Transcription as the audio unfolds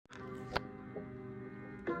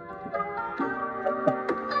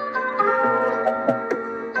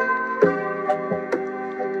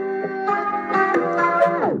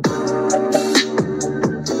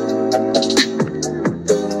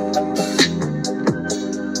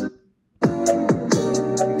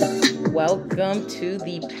welcome to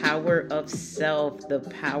the power of self. The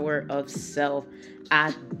power of self.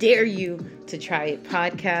 I dare you to try it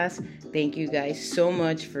podcast. Thank you guys so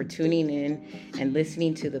much for tuning in and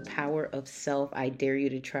listening to the power of self. I dare you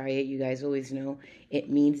to try it. You guys always know it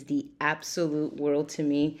means the absolute world to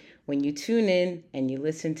me. When you tune in and you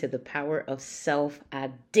listen to the power of self, I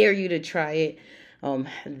dare you to try it.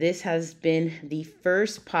 This has been the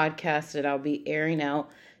first podcast that I'll be airing out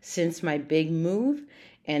since my big move.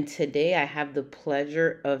 And today I have the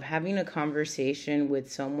pleasure of having a conversation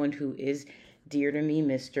with someone who is dear to me,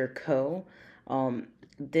 Mr. Co.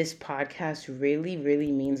 This podcast really,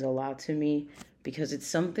 really means a lot to me because it's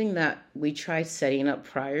something that we tried setting up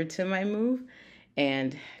prior to my move.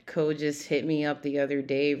 And Co just hit me up the other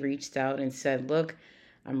day, reached out and said, look,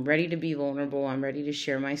 I'm ready to be vulnerable. I'm ready to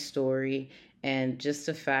share my story. And just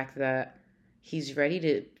the fact that he's ready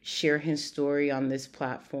to share his story on this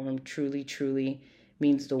platform truly, truly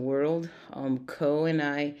means the world. Co and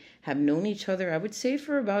I have known each other, I would say,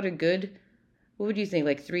 for about a good, what would you think,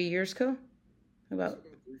 like 3 years, Co? About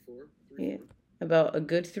 3, 4. Yeah, about a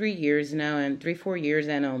good 3 years now, and 4 years,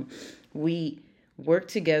 and we worked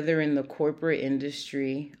together in the corporate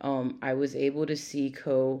industry. I was able to see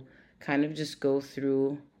Co kind of just go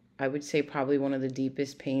through, I would say, probably one of the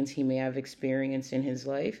deepest pains he may have experienced in his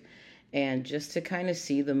life. And just to kind of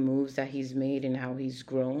see the moves that he's made and how he's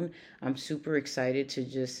grown, I'm super excited to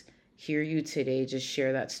just hear you today, just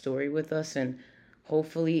share that story with us. And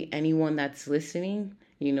hopefully anyone that's listening,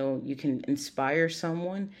 you can inspire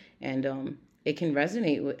someone and it can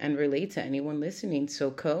resonate and relate to anyone listening.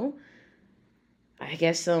 So Co, I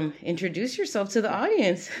guess introduce yourself to the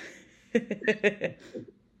audience.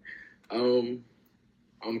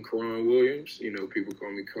 I'm Karan Williams. People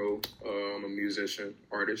call me Co. I'm a musician,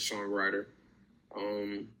 artist, songwriter.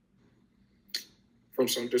 From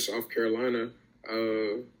Sumter, South Carolina.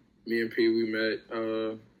 Me and P, we met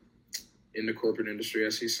in the corporate industry,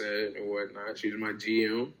 as he said, and whatnot. She's my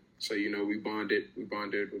GM, so we bonded. We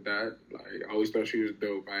bonded with that. Like, I always thought she was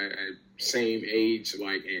dope. Same age,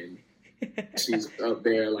 and she's up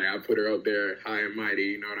there. Like, I put her up there, high and mighty.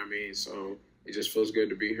 You know what I mean? So it just feels good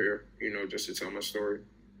to be here. Just to tell my story.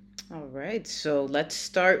 All right, so let's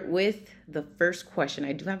start with the first question.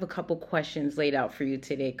 I do have a couple questions laid out for you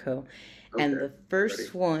today, Co. Okay. And the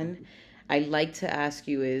first one I'd like to ask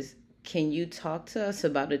you is, can you talk to us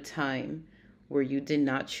about a time where you did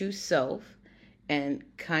not choose self and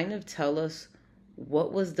kind of tell us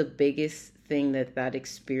what was the biggest thing that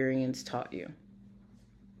experience taught you?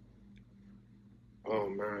 Oh,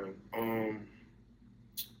 man.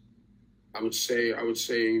 I would say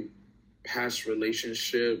past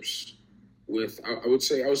relationships with, I would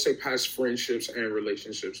say past friendships and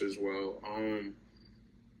relationships as well.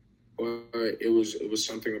 But it was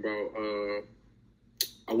something about,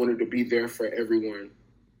 I wanted to be there for everyone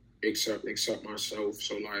except myself.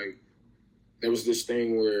 So there was this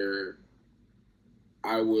thing where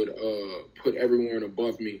I would, put everyone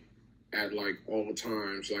above me at all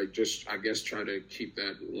times, just, I guess, try to keep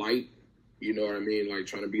that light, you know what I mean?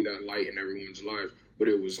 Trying to be that light in everyone's life. But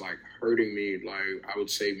it was hurting me. I would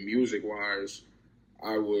say music wise,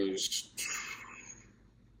 I was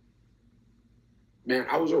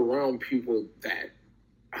around people that,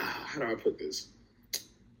 how do I put this?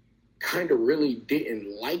 Kind of really didn't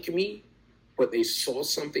like me, but they saw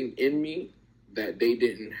something in me that they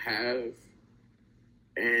didn't have.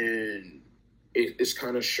 And it's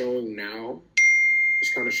kind of showing now.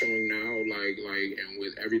 And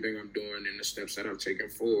with everything I'm doing and the steps that I've taken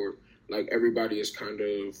forward, everybody is kind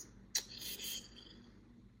of,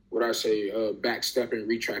 backstepping,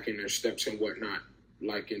 retracking their steps and whatnot,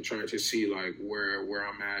 and trying to see, where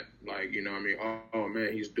I'm at, you know what I mean? Oh,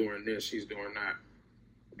 man, he's doing this, he's doing that.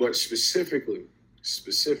 But specifically,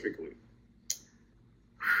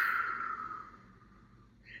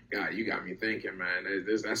 God, you got me thinking, man.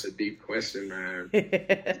 That's a deep question, man.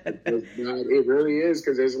 It really is,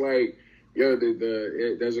 because it's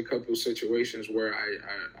there's a couple situations where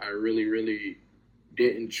I really, really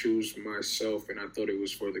didn't choose myself, and I thought it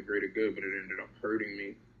was for the greater good, but it ended up hurting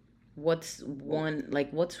me. What's one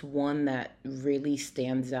that really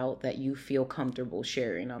stands out that you feel comfortable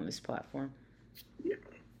sharing on this platform? Yeah,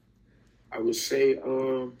 I would say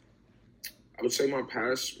my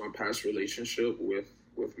past relationship with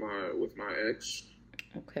my ex.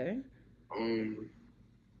 Okay.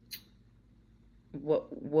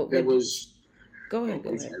 What there was. Go ahead. Go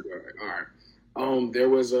ahead. All right. There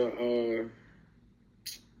was a.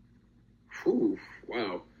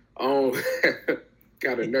 Wow.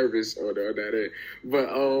 Kind of nervous on that end, but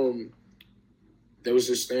there was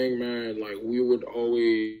this thing, man. We would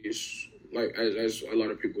always like as a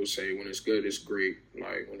lot of people say, when it's good, it's great.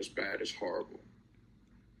 Like when it's bad, it's horrible.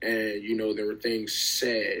 And there were things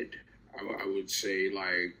said. I would say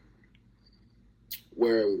like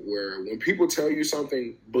where when people tell you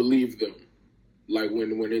something, believe them. Like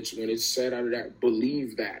when it's said out of that,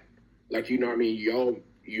 believe that. Like what I mean, you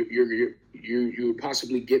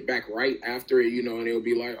possibly get back right after it, and it'll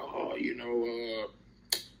be like, oh,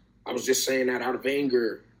 I was just saying that out of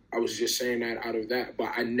anger. I was just saying that out of that,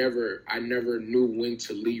 but I never knew when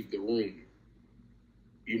to leave the room.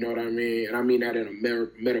 You know what I mean? And I mean that in a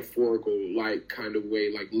metaphorical, like, kind of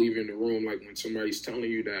way, like leaving the room, like when somebody's telling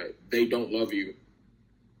you that they don't love you,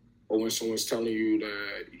 or when someone's telling you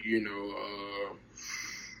that,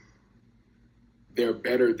 they're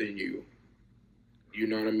better than you. You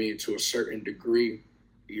know what I mean? To a certain degree,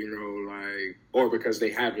 like, or because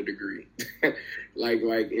they have a degree. like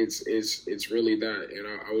it's really that. And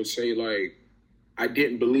I would say, like, I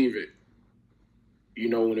didn't believe it.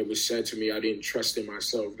 When it was said to me, I didn't trust in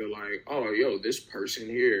myself. They're like, oh, yo, this person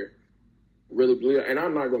here really believe it. And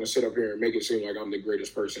I'm not going to sit up here and make it seem like I'm the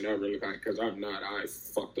greatest person ever, because I'm not. I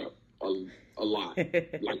fucked up a lot.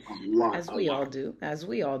 Like, a lot. As we all do.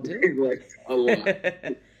 Like, a lot.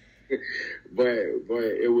 but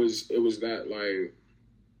it was that, like,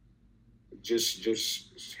 just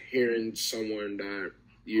hearing someone that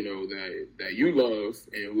that you love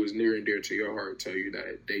and who is near and dear to your heart tell you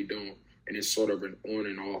that they don't, and it's sort of an on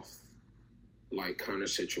and off, like, kind of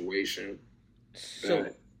situation.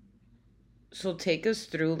 So take us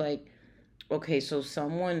through, like, okay, so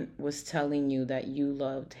someone was telling you that you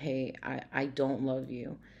loved, hey, I don't love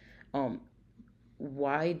you.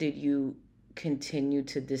 Why did you continue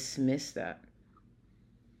to dismiss that?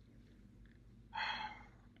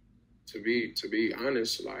 To be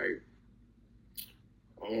honest, like,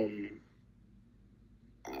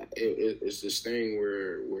 it's this thing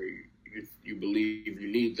where you believe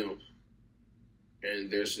you need them,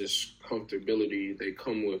 and there's this comfortability they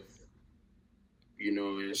come with,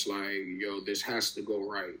 and it's like, yo, this has to go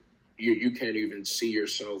right. You can't even see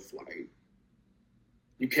yourself, like,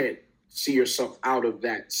 you can't see yourself out of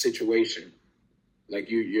that situation.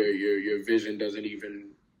 Like, your vision doesn't even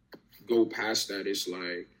go past that. It's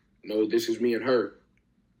like, no, this is me and her.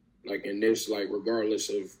 Like, and this, like, regardless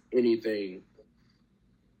of anything,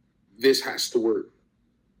 this has to work.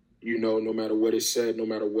 No matter what is said, no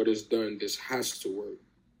matter what is done, this has to work.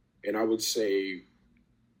 And I would say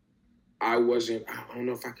I don't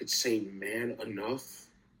know if I could say man enough.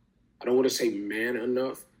 I don't want to say man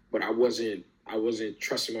enough, but I wasn't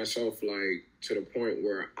trusting myself, like, to the point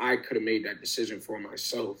where I could have made that decision for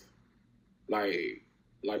myself. Like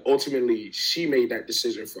ultimately she made that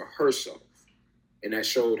decision for herself. And that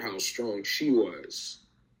showed how strong she was,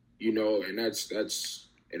 and that's,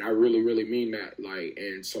 and I really, really mean that. Like,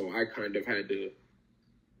 and so I kind of had to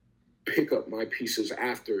pick up my pieces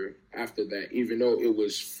after that, even though it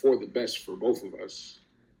was for the best for both of us,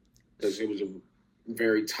 because it was a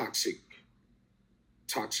very toxic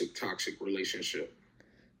relationship.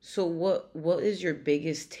 So what is your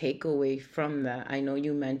biggest takeaway from that? I know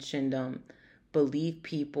you mentioned believe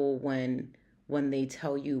people when they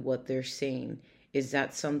tell you what they're saying. Is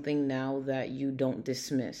that something now that you don't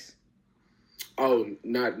dismiss? Oh,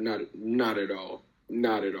 not at all.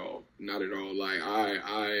 Not at all. Like, I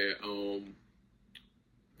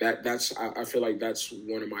feel like that's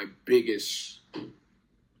one of my biggest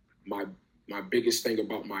biggest thing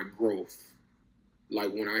about my growth.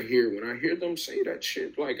 Like, when I hear them say that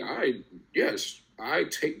shit, like, I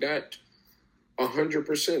take that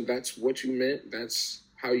 100%. That's what you meant. That's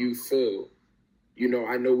how you feel.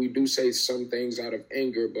 I know we do say some things out of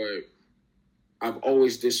anger, but I've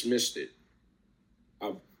always dismissed it.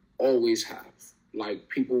 I've always have. Like,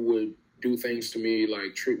 people would do things to me,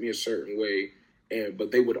 like, treat me a certain way,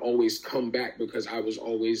 but they would always come back because I was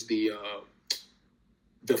always the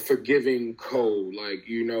forgiving code, like,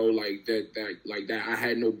 like that. I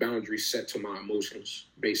had no boundaries set to my emotions.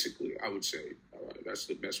 Basically, I would say that's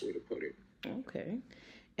the best way to put it. Okay,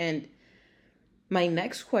 and my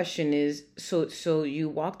next question is, so you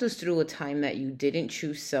walked us through a time that you didn't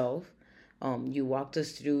choose self. You walked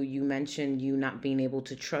us through, you mentioned you not being able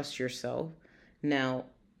to trust yourself. Now,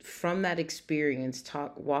 from that experience,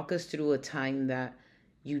 walk us through a time that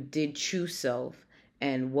you did choose self,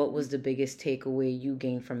 and what was the biggest takeaway you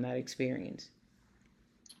gained from that experience?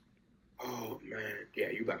 Oh, man. Yeah,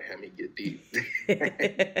 you about to have me get deep.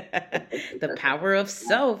 The power of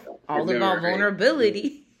self, all about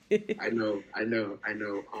vulnerability. I know.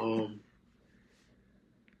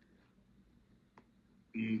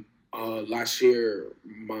 Last year,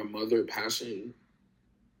 my mother passing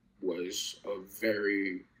was a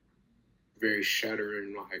very, very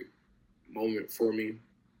shattering like moment for me,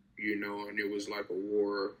 you know, and it was like a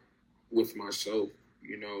war with myself,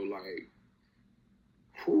 you know, like,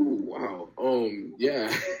 whew, wow,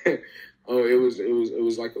 yeah. Oh, it was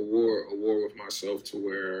like a war with myself, to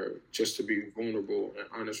where, just to be vulnerable and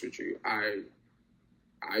honest with you, I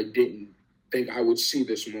didn't think I would see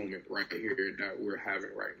this moment right here that we're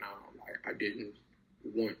having right now. Like, I didn't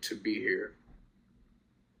want to be here.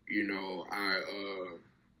 You know,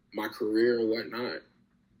 my career and whatnot,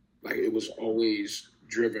 like, it was always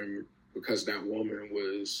driven because that woman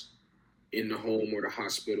was in the home or the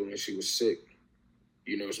hospital and she was sick.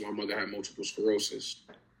 You know, so my mother had multiple sclerosis.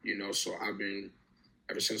 You know, so I've been,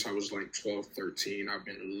 ever since I was like 12, 13, I've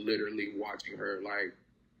been literally watching her. Like,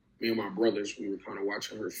 me and my brothers, we were kind of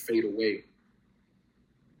watching her fade away,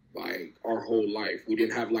 like, our whole life. We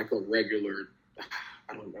didn't have like a regular,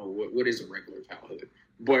 I don't know, what is a regular childhood,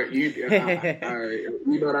 but you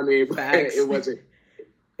know what I mean? Facts. It wasn't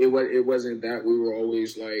that. We were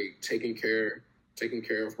always like taking care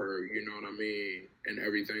of her, you know what I mean, and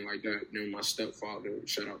everything like that. And then my stepfather,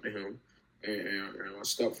 shout out to him, and my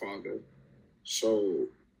stepfather. So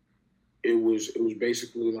it was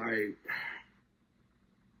basically like,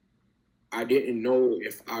 I didn't know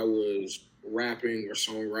if I was rapping or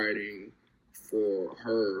songwriting for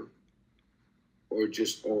her, or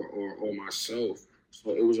just or myself.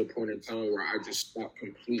 So it was a point in time where I just stopped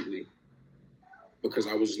completely, because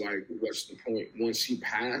I was like, what's the point? Once he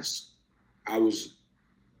passed, I was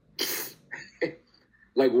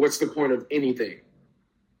like, what's the point of anything?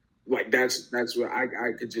 Like, that's where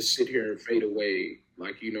I could just sit here and fade away,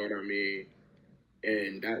 like, you know what I mean?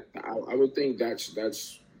 And that, I would think that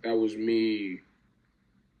was me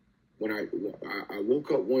when I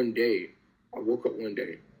woke up one day. I woke up one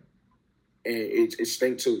day, and it's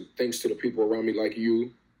thanks to the people around me, like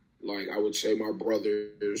you, like, I would say my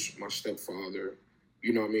brothers, my stepfather,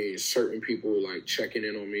 you know what I mean? Certain people like checking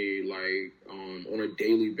in on me, like, on a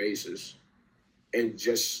daily basis, and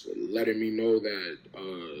just letting me know that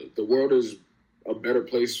the world is a better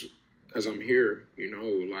place because I'm here. You know,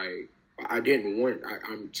 like, I'm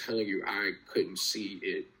telling you, I couldn't see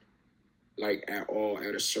it, like, at all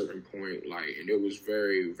at a certain point, like, and it was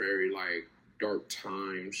very, very, like, dark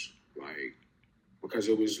times, like, because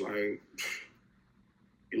it was like,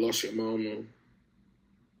 you lost your mama,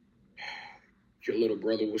 your little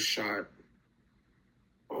brother was shot,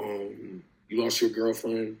 you lost your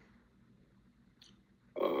girlfriend,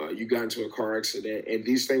 you got into a car accident, and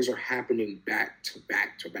these things are happening back to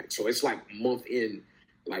back to back. So it's like month in,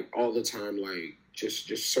 like, all the time, like, just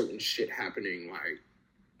certain shit happening, like,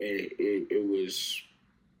 and it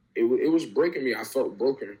was breaking me. I felt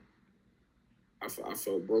broken. I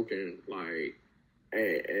felt broken, like,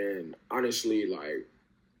 and honestly, like,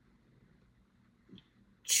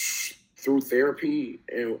 through therapy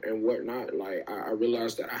and whatnot, like, I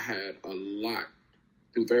realized that I had a lot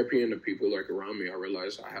through therapy and the people, like, around me. I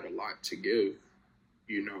realized I had a lot to give.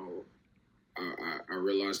 You know, I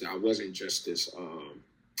realized that I wasn't just this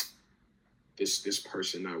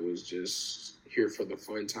person that was just here for the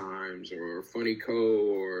fun times, or funny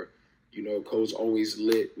or, you know, Co's always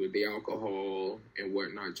lit with the alcohol and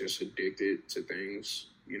whatnot, just addicted to things.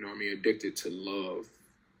 You know what I mean? Addicted to love.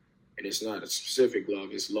 And it's not a specific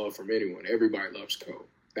love, it's love from anyone. Everybody loves Co.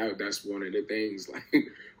 That's one of the things.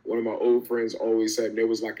 Like, one of my old friends always said, there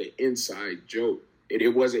was like an inside joke. It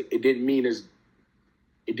didn't mean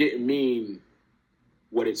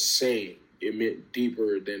what it's saying. It meant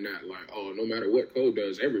deeper than that. Like, oh, no matter what Co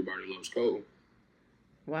does, everybody loves Co.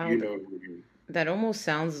 Wow. You know what I mean? That almost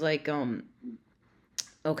sounds like,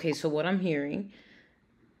 okay, so what I'm hearing,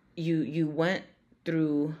 you went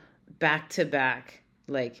through back to back,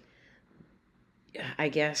 like, I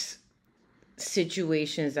guess,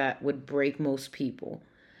 situations that would break most people,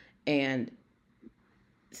 and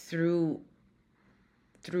through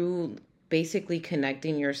basically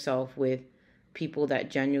connecting yourself with people that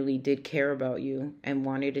genuinely did care about you and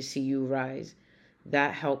wanted to see you rise,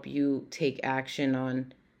 that helped you take action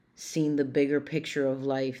on seeing the bigger picture of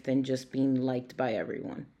life than just being liked by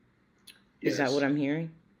everyone. Yes. Is that what I'm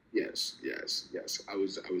hearing? Yes. I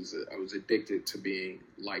was addicted to being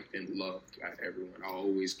liked and loved by everyone. I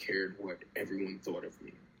always cared what everyone thought of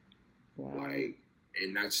me. Wow. Like,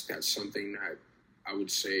 and that's something that I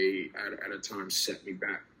would say at a time set me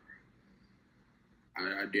back.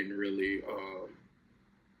 I didn't really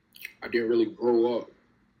grow up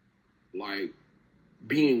like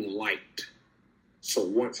being liked. So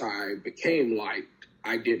once I became liked,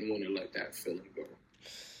 I didn't want to let that feeling go.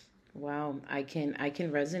 Wow, I can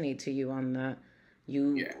resonate to you on that.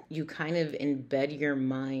 Yeah. You kind of embed your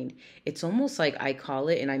mind. It's almost like, I call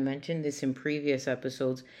it, and I mentioned this in previous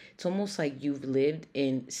episodes, it's almost like you've lived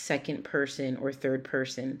in second person or third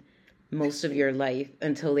person most of your life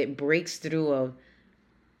until it breaks through of,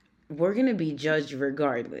 we're going to be judged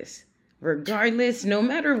regardless. Regardless, no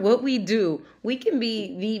matter what we do, we can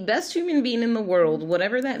be the best human being in the world,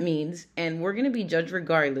 whatever that means, and we're going to be judged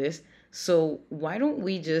regardless. So why don't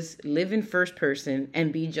we just live in first person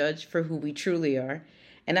and be judged for who we truly are?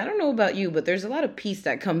 And I don't know about you, but there's a lot of peace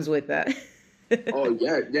that comes with that. Oh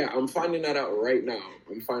yeah. I'm finding that out right now.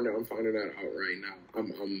 I'm finding that out right now.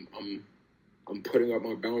 I'm putting up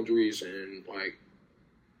my boundaries and like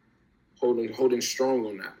holding strong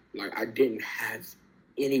on that. Like I didn't have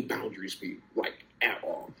any boundaries, be like at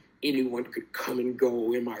all. Anyone could come and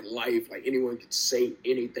go in my life. Like anyone could say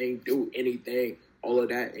anything, do anything, all of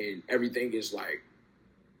that, and everything is like,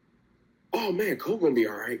 oh man, Cole gonna be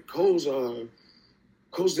all right. Cole's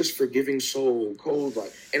this forgiving soul. Cole's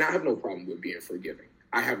like, and I have no problem with being forgiving.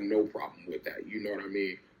 I have no problem with that. You know what I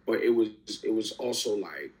mean? But it was also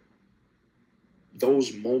like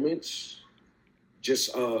those moments,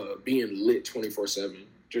 just being lit 24/7,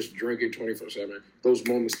 just drinking 24/7. Those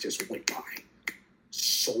moments just went by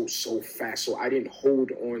so fast. So I didn't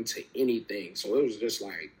hold on to anything. So it was just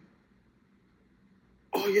like,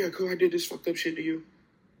 oh yeah, cool, I did this fucked up shit to you.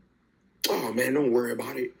 Oh man, don't worry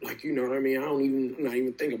about it. Like, you know what I mean? I'm not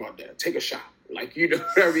even thinking about that. Take a shot. Like, you know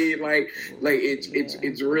what I mean? Like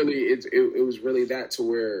it was really that, to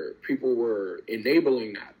where people were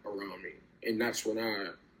enabling that around me. And that's when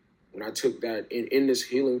I took that in this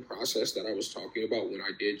healing process that I was talking about, when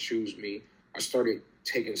I did choose me, I started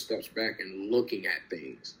taking steps back and looking at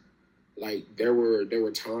things. Like there were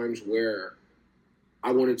times where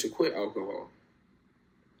I wanted to quit alcohol,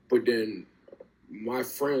 but then my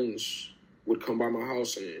friends would come by my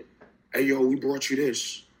house and, hey, yo, we brought you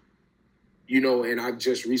this. You know, and I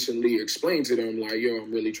just recently explained to them, like, yo,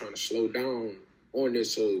 I'm really trying to slow down on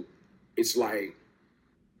this. So it's like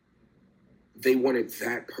they wanted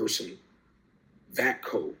that person, that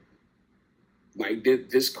Cole. Like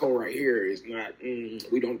this Cole right here is not,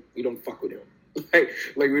 we don't fuck with him.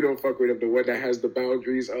 like we don't fuck with him. The one that has the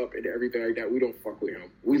boundaries up and everything like that, we don't fuck with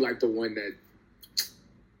him. We like the one that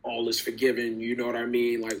all is forgiven, you know what I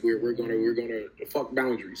mean? Like we're gonna fuck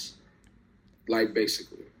boundaries, like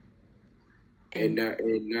basically. And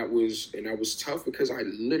that was tough, because I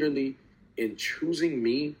literally, in choosing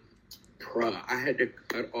me, bruh, I had to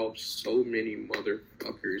cut off so many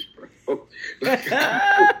motherfuckers, bro. Like,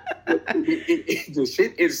 the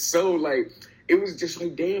shit is so like, it was just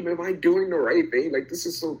like, damn, am I doing the right thing? Like, this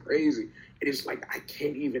is so crazy. It is like, I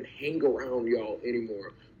can't even hang around y'all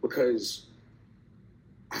anymore, because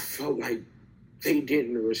I felt like they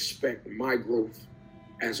didn't respect my growth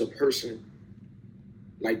as a person.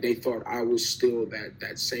 Like they thought I was still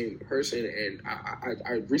that same person. And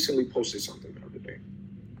I recently posted something the other day.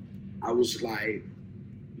 I was like,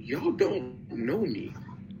 y'all don't know me.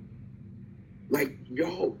 Like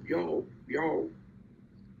y'all,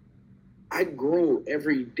 I grow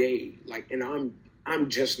every day. Like, and I'm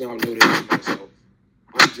just now noticing myself.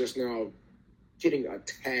 I'm just now getting a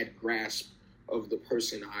tad grasp of the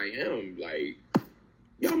person I am. Like,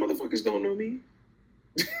 y'all motherfuckers don't know me.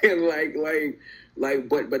 And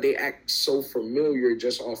but they act so familiar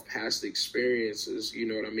just off past experiences, you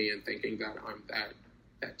know what I mean? And thinking that I'm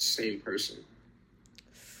that same person.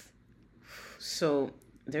 So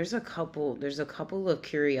there's a couple of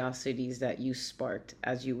curiosities that you sparked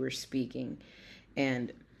as you were speaking.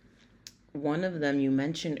 And one of them you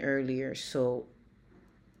mentioned earlier. So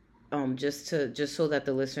just so that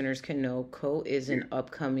the listeners can know, Ko is an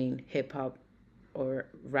upcoming hip hop or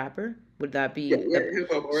rapper. Would that be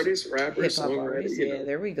hip hop artist, rapper, hip hop songwriter? artist? Yeah,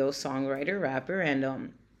 there we go, songwriter, rapper.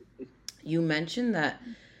 And you mentioned that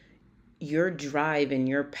your drive and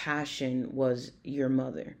your passion was your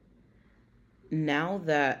mother. Now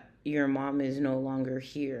that your mom is no longer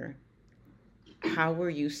here, how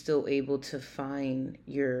were you still able to find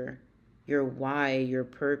your why, your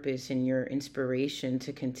purpose, and your inspiration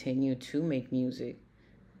to continue to make music?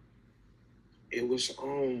 It was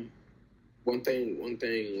one thing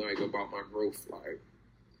like about my growth, like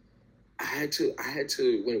I had to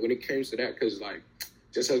when it came to that, because like,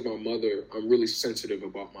 just as my mother, I'm really sensitive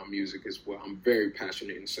about my music as well. I'm very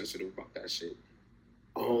passionate and sensitive about that shit.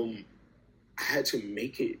 I had to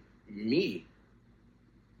make it me.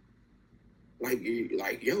 Like,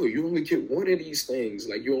 yo, you only get one of these things.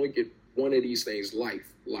 Like, you only get one of these things.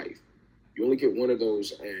 Life. You only get one of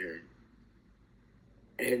those,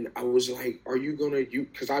 and I was like, are you gonna,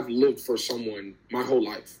 because I've lived for someone my whole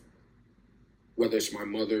life, whether it's my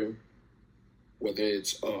mother, whether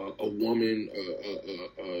it's a woman,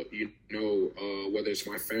 whether it's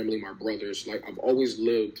my family, my brothers. Like, I've always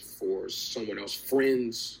lived for someone else,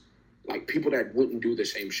 friends, like people that wouldn't do the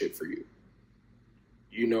same shit for you,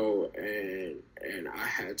 and I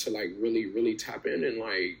had to like really, really tap in and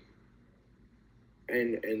like,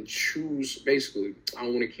 and choose, basically. I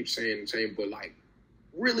don't want to keep saying the same, but like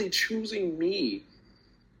really choosing me,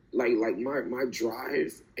 like my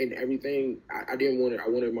drive and everything. I didn't want it. I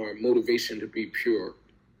wanted my motivation to be pure.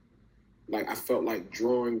 Like, I felt like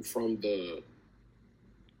drawing from the,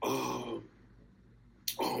 oh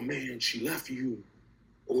man, she left you,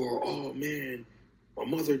 or oh man, my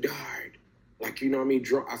mother died. Like, you know what I mean?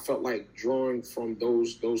 I felt like drawing from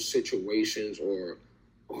those situations, or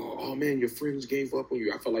oh man, your friends gave up on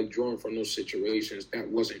you. I felt like drawing from those situations. That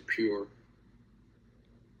wasn't pure.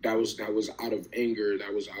 That was out of anger.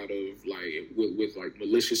 That was out of like with like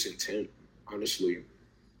malicious intent, honestly.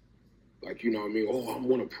 Like, you know what I mean? Oh, I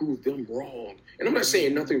want to prove them wrong. And I'm not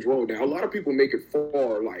saying nothing's wrong with that. A lot of people make it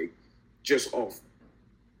far, like, just off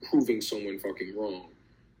proving someone fucking wrong.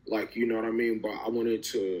 Like, you know what I mean? But I wanted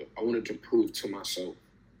to prove to myself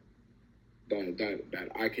that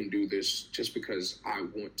I can do this just because I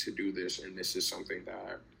want to do this, and this is something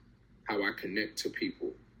that how I connect to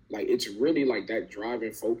people. Like, it's really like that drive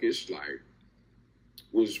and focus, like,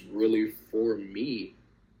 was really for me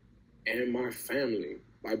and my family.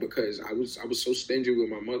 Like, because I was so stingy with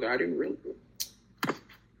my mother, I didn't really.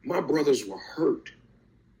 My brothers were hurt.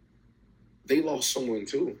 They lost someone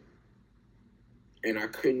too, and I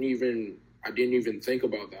didn't even think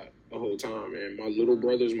about that the whole time. And my little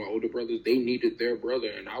brothers, my older brothers, they needed their brother,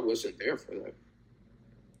 and I wasn't there for that.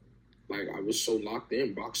 Like, I was so locked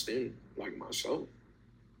in, boxed in, like myself.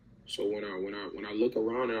 So when I look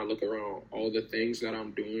around, and I look around all the things that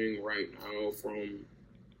I'm doing right now, from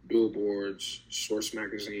billboards, Source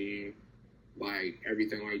magazine, like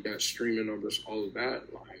everything like that, streaming numbers, all of that,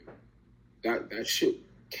 like that shit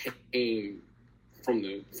came from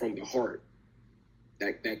the heart.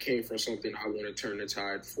 That came from something I want to turn the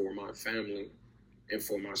tide for my family and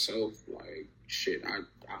for myself. Like, shit, I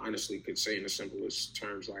honestly could say in the simplest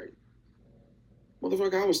terms, like,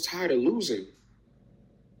 motherfucker, I was tired of losing.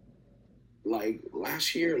 Like,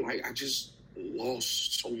 last year, like, I just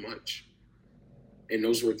lost so much. And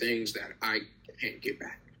those were things that I can't get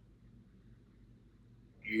back.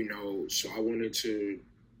 So I wanted to,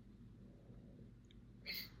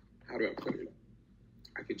 how do I put it?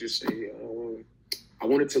 I could just say, I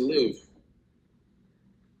wanted to live.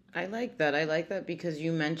 I like that. I like that because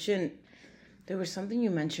there was something you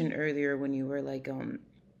mentioned earlier when you were like,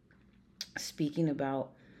 speaking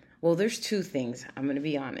about, well, there's two things. I'm going to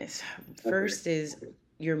be honest. First is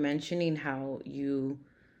you're mentioning how you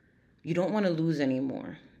don't want to lose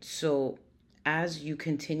anymore. So as you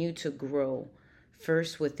continue to grow,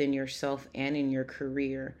 first within yourself and in your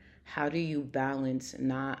career, how do you balance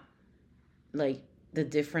not like the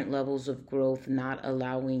different levels of growth, not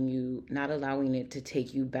allowing it to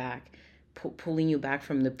take you back, pulling you back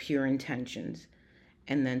from the pure intentions?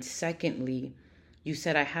 And then secondly, you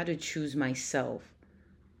said I had to choose myself.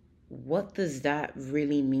 What does that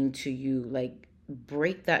really mean to you? Like,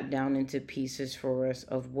 break that down into pieces for us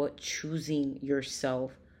of what choosing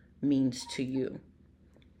yourself means to you.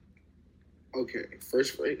 Okay,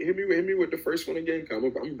 first, hit me with the first one again.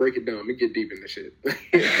 I'm gonna break it down. I'm gonna get deep in this shit.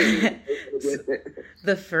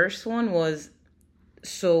 The first one was,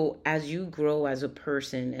 so as you grow as a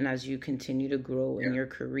person and as you continue to grow in your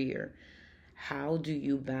career, how do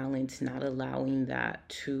you balance not allowing that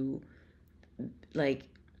to, like,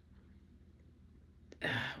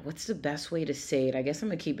 what's the best way to say it? I guess I'm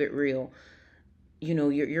gonna keep it real.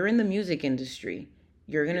 You're in the music industry.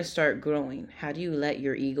 You're going to start growing. How do you let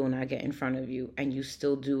your ego not get in front of you and you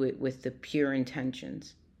still do it with the pure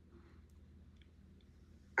intentions?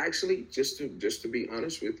 Actually, just to be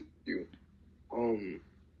honest with you,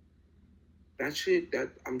 that shit, that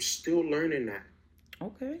I'm still learning that.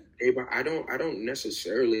 Okay. But I don't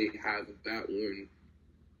necessarily have that one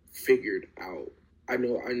figured out. I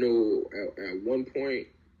know at one point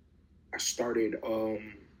I started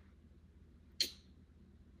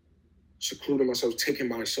secluding myself, taking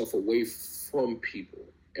myself away from people.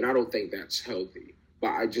 And I don't think that's healthy.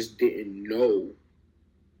 But I just didn't know,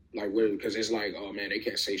 like, because it's like, oh man, they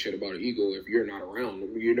can't say shit about an ego if you're not around.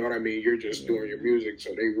 You know what I mean? You're just doing your music,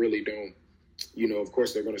 so they really don't, of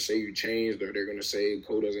course they're going to say you changed, or they're going to say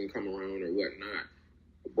Cole doesn't come around or whatnot.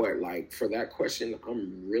 But like, for that question,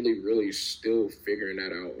 I'm really, really still figuring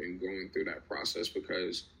that out and going through that process,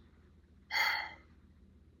 because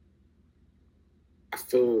I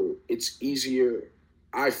feel it's easier.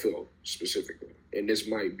 I feel specifically, and this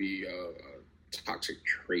might be toxic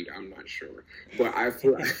trait. I'm not sure, but I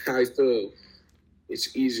feel I feel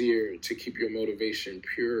it's easier to keep your motivation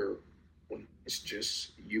pure when it's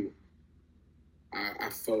just you. I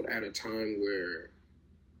felt at a time where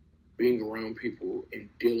being around people and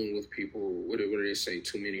dealing with people, what do they say?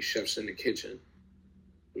 Too many chefs in the kitchen,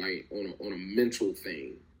 like on a mental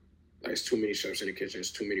thing. Like it's too many chefs in the kitchen.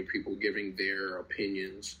 It's too many people giving their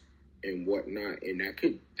opinions and whatnot, and that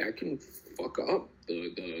can fuck up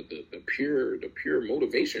the pure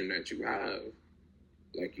motivation that you have.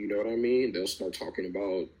 Like, you know what I mean? They'll start talking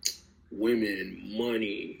about women,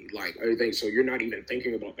 money, like everything. So you're not even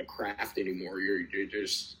thinking about the craft anymore. You're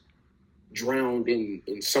just drowned in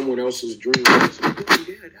someone else's dreams. Like, oh,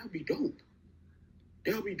 yeah, that'd be dope.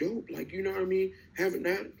 That'd be dope. Like, you know what I mean? Having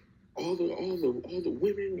that, all the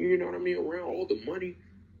women, you know what I mean, around, all the money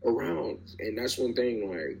around. And that's one thing,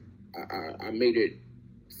 like, I made it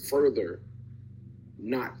further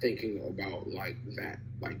not thinking about like that.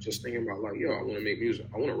 Like just thinking about like, yo, I want to make music.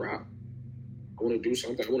 I want to rap. I want to do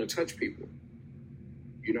something. I want to touch people.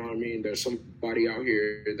 You know what I mean? There's somebody out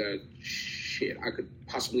here that, shit, I could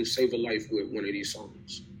possibly save a life with one of these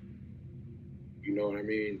songs. You know what I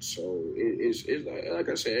mean? So it's like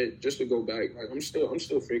I said, just to go back, like I'm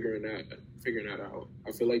still figuring that out.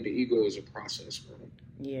 I feel like the ego is a process, man.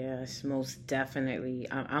 Yes, most definitely.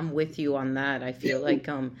 I'm with you on that. I feel like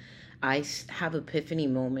I have epiphany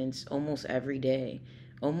moments almost every day,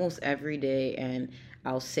 and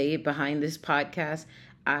I'll say it behind this podcast.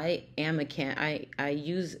 I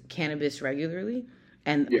use cannabis regularly,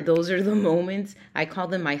 and those are the moments, I call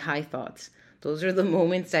them my high thoughts. Those are the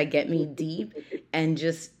moments that get me deep, and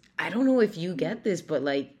just, I don't know if you get this, but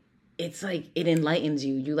like, it's like it enlightens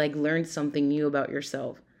you. You like learn something new about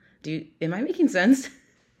yourself. Am I making sense?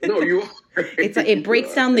 No, you are. It's like it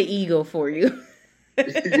breaks down the ego for you.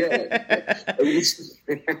 Yeah,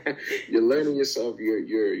 you're learning yourself.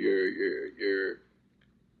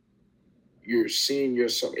 You're seeing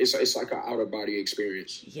yourself. It's like an out of body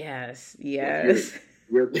experience. Yes.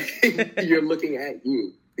 You're looking at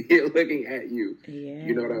you. You're looking at you. Yeah.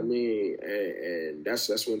 You know what I mean? And that's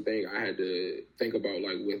one thing I had to think about,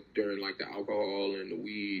 like during like the alcohol and the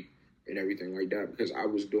weed and everything like that, because I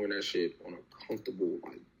was doing that shit on a comfortable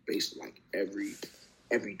like basis, like every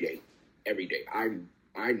day.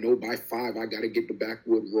 I know by 5 I gotta get the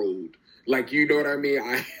backwood road. Like, you know what I mean?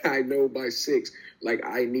 I know by 6, like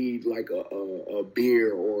I need like a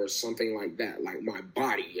beer or something like that. Like my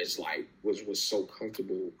body is like was so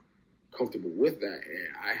comfortable with that, and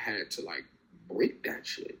I had to like break that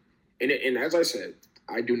shit. And as I said,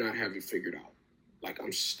 I do not have it figured out. Like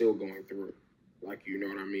I'm still going through it. Like, you know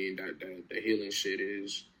what I mean? That the healing shit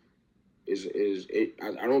is it.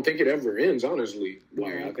 I don't think it ever ends, honestly.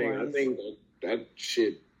 Like I think that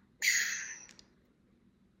shit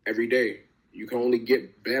every day. You can only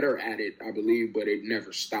get better at it, I believe, but it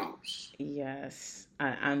never stops. Yes,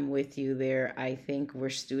 I'm with you there. I think we're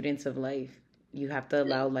students of life. You have to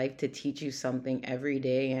allow life to teach you something every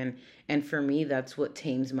day, and for me, that's what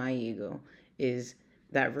tames my ego, is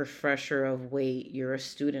that refresher of, wait, you're a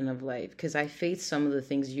student of life. Because I face some of the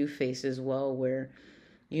things you face as well, where,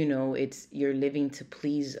 you know, it's you're living to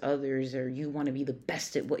please others, or you want to be the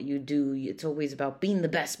best at what you do. It's always about being the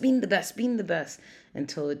best,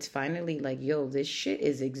 until it's finally like, yo, this shit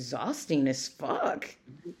is exhausting as fuck.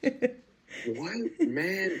 What?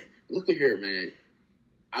 Man, look at here, man.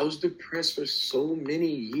 I was depressed for so many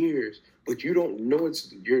years, but you don't know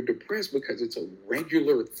you're depressed because it's a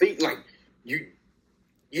regular thing. Like you're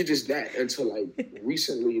just that until like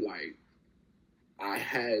recently, like I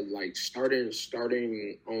had like starting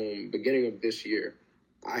beginning of this year,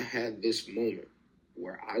 I had this moment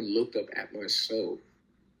where I looked up at myself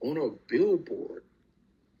on a billboard,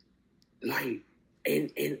 like, and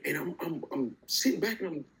I'm sitting back and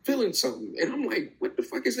I'm feeling something, and I'm like, what the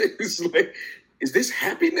fuck is this? Like, is this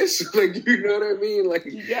happiness? Like, you know what I mean? Like,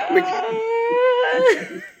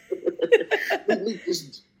 like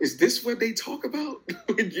is this what they talk about?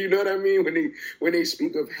 Like, you know what I mean? When they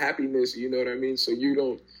speak of happiness, you know what I mean? So you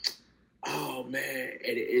don't, oh man,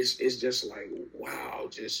 and it's just like, wow,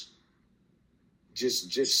 just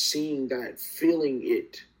seeing that, feeling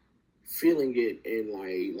it, and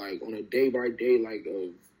like on a day by day, like of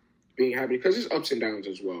being happy, because it's ups and downs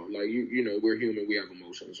as well. Like you know, we're human, we have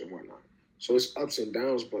emotions and whatnot. So it's ups and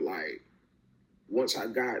downs, but like once I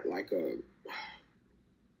got like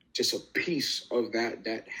just a piece of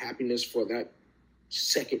that happiness for that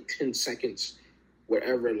second, 10 seconds,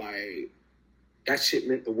 whatever, like that shit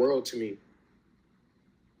meant the world to me.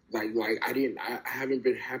 Like I haven't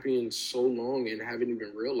been happy in so long and haven't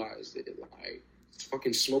even realized it. Like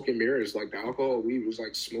fucking smoke and mirrors. Like the alcohol, weed was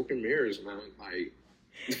like smoke and mirrors, man. Like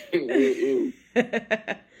it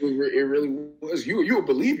really was. You would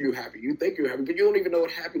believe you're happy. You think you're happy, but you don't even know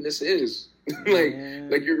what happiness is. like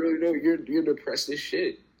you really know you're depressed as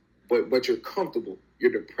shit. But you're comfortable.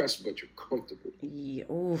 You're depressed, but you're comfortable. Yeah,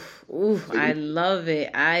 so I love it.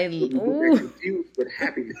 You get that confused with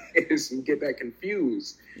happiness. You get that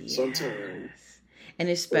confused sometimes. And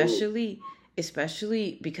especially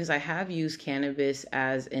because I have used cannabis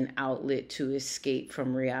as an outlet to escape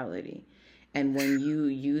from reality. And when you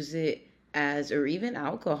use it as, or even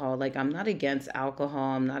alcohol, like I'm not against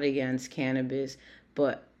alcohol, I'm not against cannabis,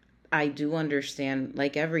 but I do understand,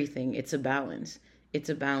 like everything, it's a balance. It's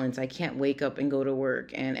a balance. I can't wake up and go to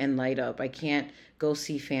work and light up. I can't go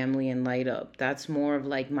see family and light up. That's more of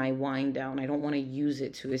like my wind down. I don't want to use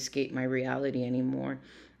it to escape my reality anymore.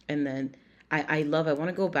 And then I want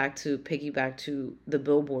to go back to piggyback to the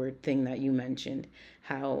billboard thing that you mentioned,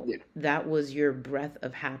 how that was your breath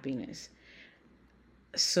of happiness.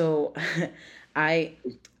 So I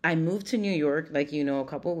I moved to New York, like a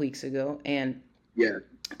couple of weeks ago, and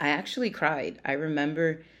I actually cried. I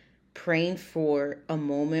remember praying for a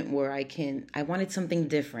moment where I wanted something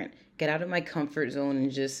different, get out of my comfort zone,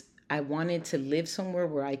 and I wanted to live somewhere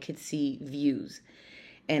where I could see views.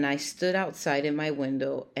 And I stood outside in my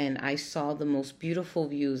window and I saw the most beautiful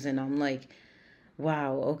views, and I'm like,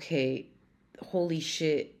 wow, okay, holy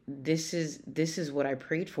shit, this is what I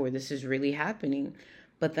prayed for. This is really happening.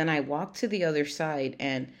 But then I walked to the other side,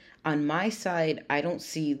 and on my side, I don't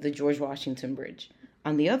see the George Washington Bridge.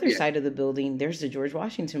 On the other side of the building, there's the George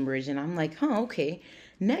Washington Bridge, and I'm like, okay,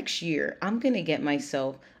 next year I'm gonna get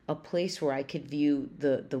myself a place where I could view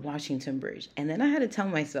the Washington Bridge. And then I had to tell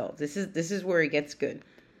myself, this is where it gets good.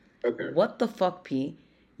 Okay. What the fuck, P?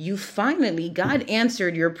 You finally, God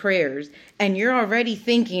answered your prayers, and you're already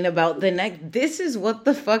thinking about the next. This is what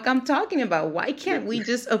the fuck I'm talking about. Why can't we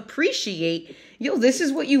just appreciate? This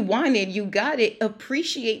is what you wanted. You got it.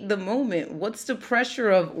 Appreciate the moment. What's the pressure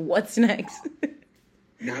of what's next?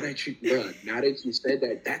 Now that you said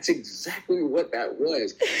that, that's exactly what that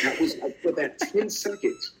was. That was like for that 10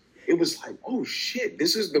 seconds. It was like, oh shit,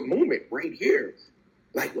 this is the moment right here.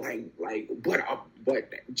 But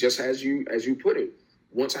just as you put it,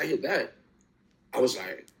 once I hit that, I was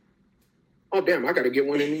like, oh damn, I got to get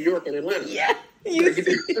one in New York and Atlanta. Yeah. It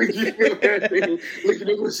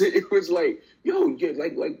was like, yo,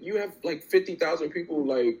 like you have like 50,000 people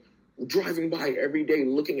like driving by every day,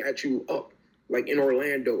 looking at you up, like in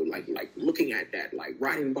Orlando, like looking at that, like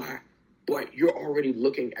riding by. But you're already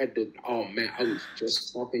looking at oh man, I was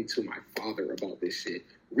just talking to my father about this shit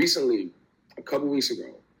recently, a couple weeks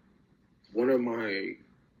ago. One of my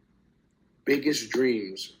biggest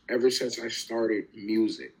dreams ever since I started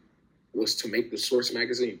music was to make the Source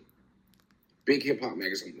magazine. Big hip hop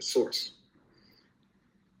magazine, The Source.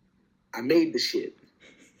 I made the shit.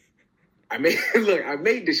 I made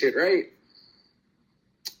the shit, right?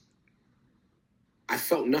 I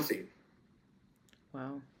felt nothing.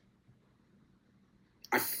 Wow.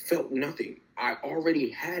 I felt nothing. I already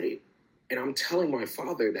had it. And I'm telling my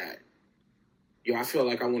father that, I feel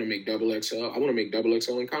like I want to make double XL. I want to make double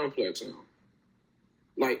XL and complex now.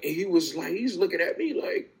 Like, and he was like, he's looking at me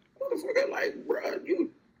like, motherfucker, like, bruh,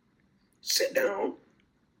 you sit down.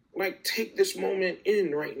 Like, take this moment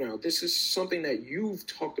in right now. This is something that you've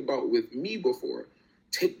talked about with me before.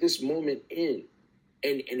 Take this moment in.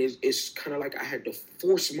 And it's kind of like I had to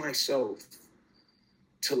force myself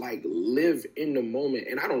to, like, live in the moment.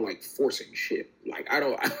 And I don't like forcing shit. Like, I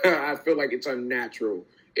feel like it's unnatural.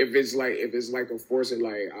 If it's like a forcing,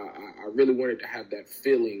 like, I really wanted to have that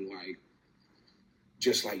feeling, like,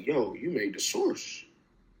 just like, yo, you made the Source.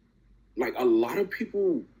 Like, a lot of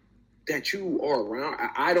people that you are around,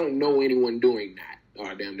 I don't know anyone doing that.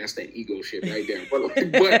 Oh, damn, that's that ego shit right there. But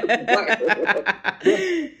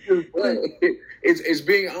it's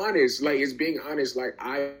being honest. Like, it's being honest. Like,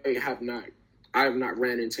 I have not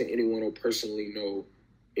ran into anyone or personally know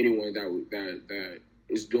anyone that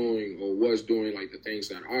is doing or was doing like the things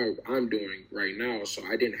that I'm doing right now. So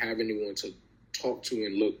I didn't have anyone to talk to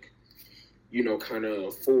and look, kind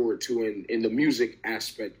of forward to in the music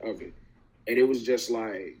aspect of it. And it was just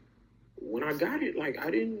like, when I got it, like,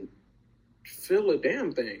 I didn't feel a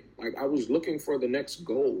damn thing. Like, I was looking for the next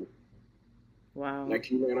goal. Wow.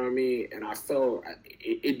 Like, you know what I mean? And I felt,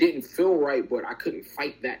 it didn't feel right, but I couldn't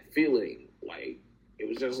fight that feeling. Like, it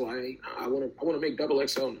was just like, I want to make double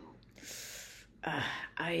XL now.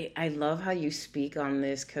 I love how you speak on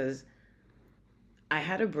this, because I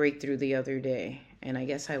had a breakthrough the other day, and I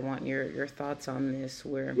guess I want your thoughts on this,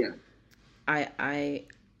 where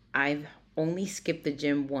I've only skipped the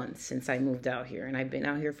gym once since I moved out here, and I've been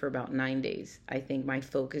out here for about 9 days. I think my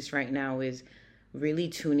focus right now is really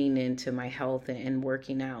tuning into my health and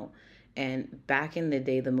working out. And back in the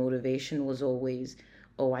day, the motivation was always,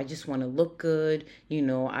 oh, I just want to look good.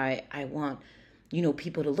 I want,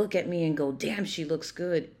 people to look at me and go, damn, she looks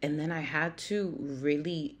good. And then I had to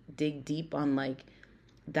really dig deep on like,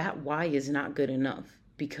 that why is not good enough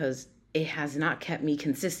because it has not kept me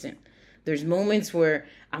consistent. There's moments where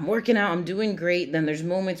I'm working out, I'm doing great. Then there's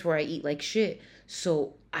moments where I eat like shit.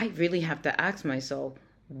 So I really have to ask myself,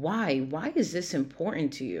 why? Why is this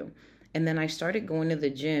important to you? And then I started going to the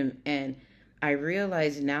gym and I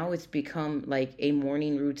realized now it's become like a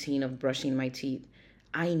morning routine of brushing my teeth.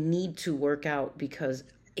 I need to work out because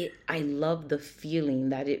I love the feeling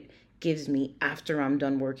that it gives me after I'm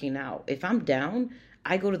done working out. If I'm down,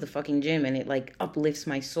 I go to the fucking gym and it like uplifts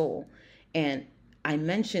my soul. And I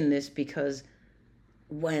mention this because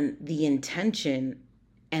when the intention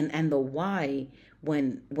and the why,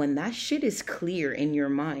 when that shit is clear in your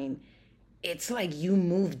mind, it's like you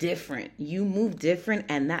move different. You move different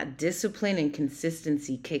and that discipline and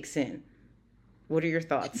consistency kicks in. What are your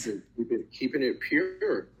thoughts? Keeping it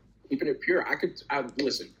pure. Keeping it pure. I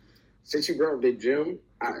listen, since you brought up the gym,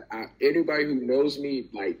 anybody who knows me,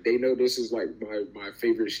 like, they know this is like my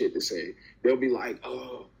favorite shit to say. They'll be like,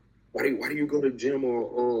 oh, why do you go to the gym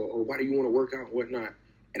or why do you want to work out and whatnot?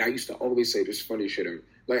 And I used to always say this funny shit.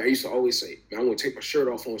 Like, I used to always say, man, I want to take my shirt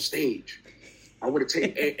off on stage. I want to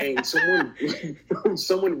take, and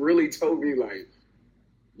someone really told me, like,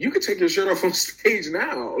 you could take your shirt off on stage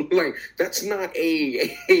now. Like, that's not a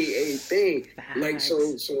thing. Facts. Like,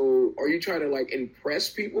 so are you trying to like impress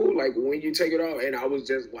people? Like when you take it off? And I was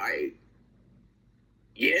just like,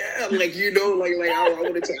 yeah, like, I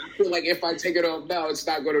want to I feel like if I take it off now, it's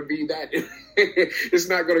not going to be that, it's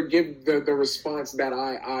not going to give the response that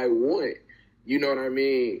I want. You know what I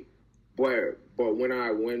mean? But when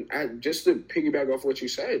I just to piggyback off what you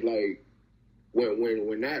said, like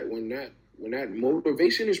when that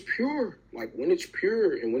motivation is pure, like when it's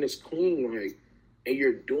pure and when it's clean, like, and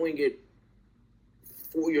you're doing it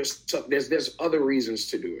for yourself, there's other reasons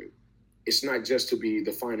to do it. It's not just to be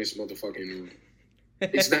the finest motherfucking.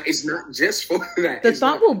 It's not just for that. The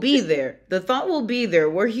thought will be there. The thought will be there.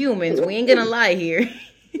 We're humans. We ain't gonna lie here.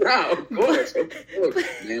 No, of course.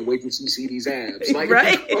 Man, wait till you see these abs. Like,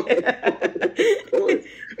 right?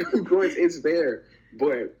 Of course, it's there.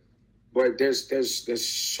 But there's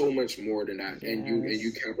so much more than that. Yes. And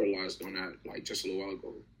you capitalized on that like just a little while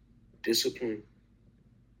ago. Discipline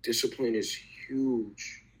is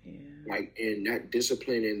huge. Yeah. Like, in that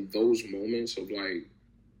discipline in those moments of like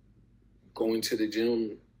going to the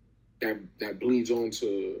gym, that bleeds on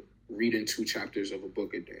to reading 2 chapters of a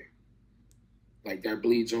book a day. Like, that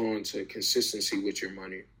bleeds on to consistency with your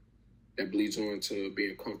money. That bleeds on to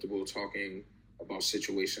being comfortable talking about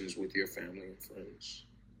situations with your family and friends.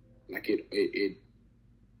 Like, it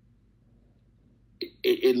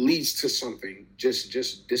leads to something. Just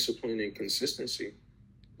discipline and consistency.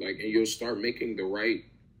 Like, and you'll start making the right.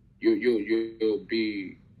 You'll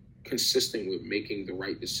be consistent with making the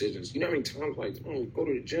right decisions. You know how many times, like, oh, go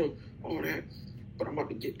to the gym, all that, but I'm about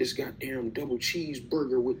to get this goddamn double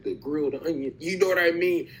cheeseburger with the grilled onion. You know what I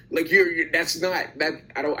mean? Like, you're that's not that.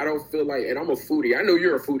 I don't feel like, and I'm a foodie. I know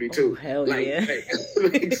you're a foodie too. Oh, hell like, yeah.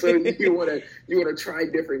 like, so you wanna try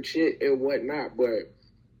different shit and whatnot, but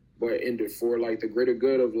for like the greater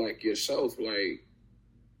good of like yourself, like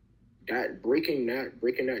that breaking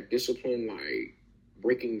that discipline, like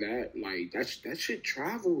breaking that, like that shit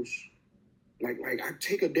travels. Like I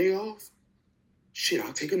take a day off, shit,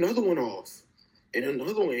 I'll take another one off. And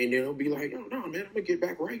another one, and then it'll be like, oh, no, man, I'm going to get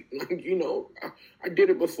back right. Like, you know, I did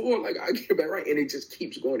it before. Like, I get back right. And it just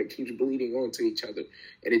keeps going. It keeps bleeding onto each other.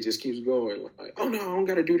 And it just keeps going. Like, oh, no, I don't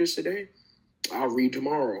got to do this today. I'll read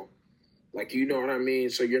tomorrow. Like, you know what I mean?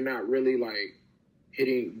 So you're not really, like,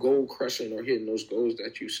 hitting goal crushing or hitting those goals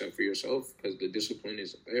that you set for yourself because the discipline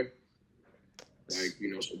isn't there. Like,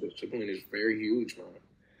 you know, so discipline is very huge, man.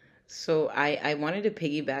 So I wanted to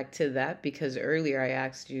piggyback to that because earlier I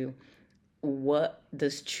asked you, what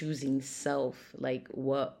does choosing self, like,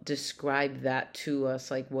 what, describe that to us?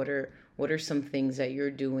 Like, what are some things that you're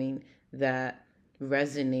doing that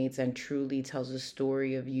resonates and truly tells a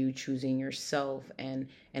story of you choosing yourself, and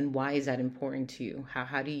why is that important to you?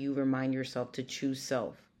 How do you remind yourself to choose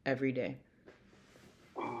self every day?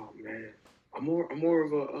 Oh man, I'm more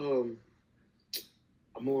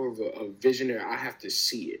of a visionary. I have to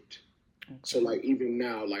see it. Okay. So like even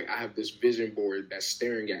now, like I have this vision board that's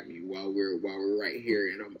staring at me while we're right here,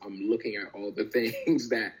 and I'm looking at all the things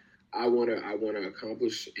that I wanna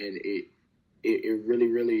accomplish, and it really,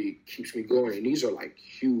 really keeps me going. And these are like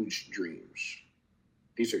huge dreams.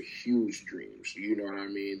 These are huge dreams. You know what I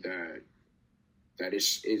mean? That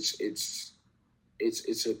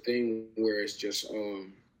it's a thing where it's just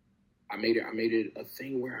I made it a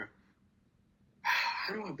thing where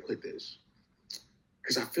how do I put this?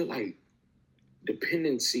 Because I feel like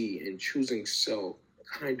dependency and choosing self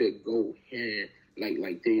kind of go hand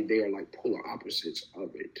like they are like polar opposites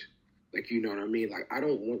of it. Like, you know what I mean? Like, I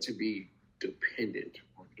don't want to be dependent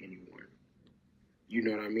on anyone. You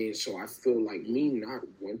know what I mean? So I feel like me not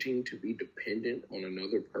wanting to be dependent on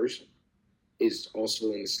another person is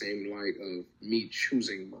also in the same light of me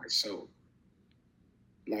choosing myself.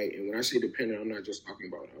 Like, and when I say dependent, I'm not just talking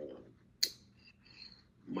about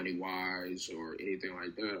money wise or anything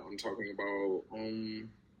like that. I'm talking about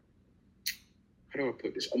how do I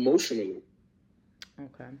put this? Emotionally.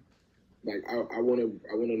 Okay. Like I wanna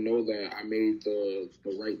know that I made the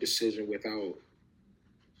right decision without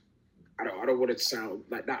I don't want it to sound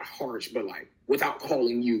like not harsh, but like without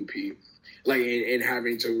calling you, P. Like and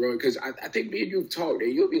having to run because I think me and you've talked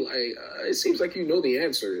and you'll be like, it seems like you know the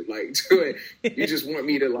answer, like to it. You just want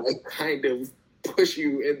me to like kind of push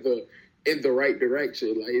you in the right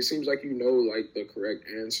direction. Like it seems like you know like the correct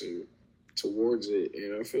answer towards it,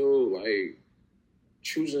 and I feel like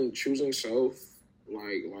choosing self,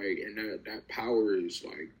 like and that power is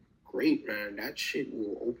like great, man. That shit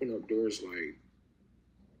will open up doors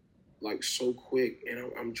like so quick, and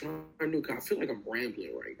I'm trying to. I feel like I'm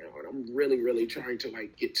rambling right now, and I'm really, really trying to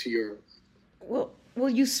like get to your. Well,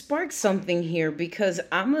 you sparked something here because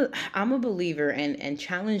I'm a believer and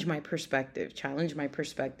challenge my perspective,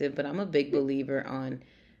 but I'm a big believer on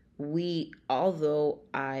although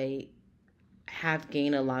I have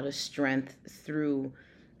gained a lot of strength through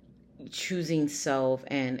choosing self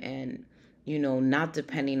and not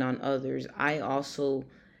depending on others. I also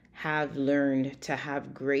have learned to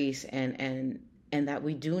have grace and that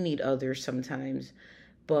we do need others sometimes,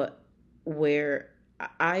 but where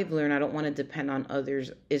I've learned I don't want to depend on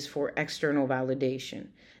others is for external validation.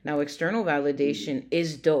 Now, external validation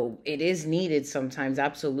is dope. It is needed sometimes,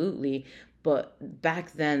 absolutely. But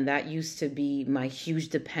back then, that used to be my huge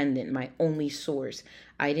dependent, my only source.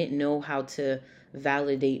 I didn't know how to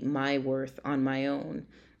validate my worth on my own.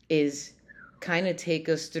 Is kind of take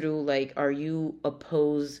us through like, are you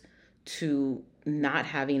opposed to not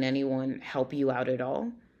having anyone help you out at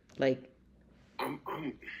all? Like, I'm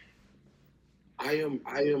I am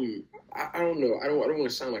I don't know. I don't want to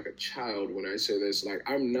sound like a child when I say this. Like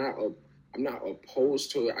I'm not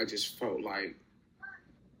opposed to it. I just felt like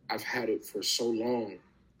I've had it for so long.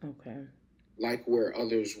 okay. Like where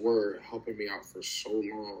others were helping me out for so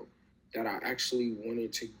long that I actually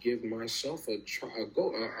wanted to give myself a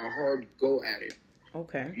hard go at it.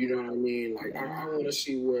 Okay. You know what I mean? Like I want to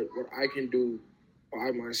see what I can do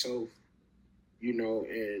by myself. You know,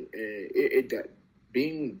 and it that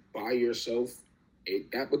being by yourself,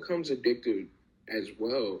 that becomes addictive as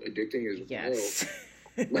well. Addicting as Yes.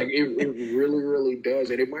 well. Like it really, really does,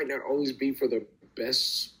 and it might not always be for the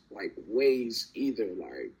best like ways either.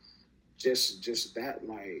 Like just that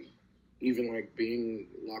like even like being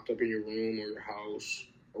locked up in your room or your house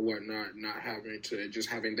or whatnot, not having to just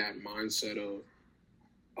having that mindset of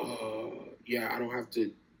yeah, I don't have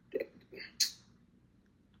to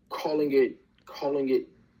calling it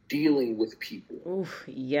dealing with people. Oof,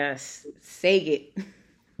 yes. Say it.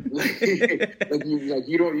 like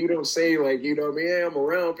you don't say like, you know what I mean? Yeah, I'm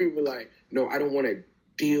around people like, no, I don't want to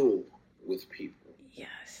deal with people.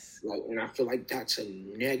 Yes. Like, and I feel like that's a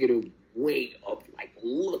negative way of like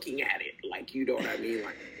looking at it. Like, you know what I mean?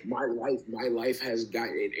 Like my life has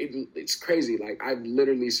gotten it's crazy. Like I've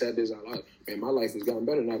literally said this out loud. Man, my life has gotten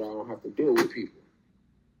better now that I don't have to deal with people.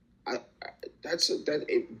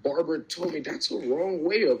 Barbara told me that's a wrong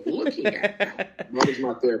way of looking at it. Mama's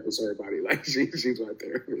my therapist, everybody. Like she's my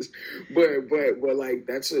therapist. But like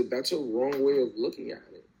that's a wrong way of looking at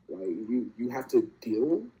it. Like you have to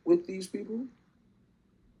deal with these people.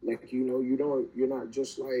 Like, you know, you're not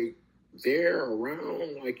just like there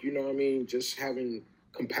around, like, you know what I mean, just having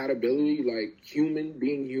compatibility, like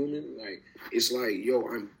being human. Like it's like, yo,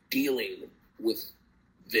 I'm dealing with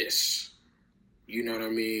this. You know what I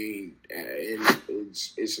mean? And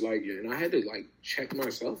it's like, and I had to like check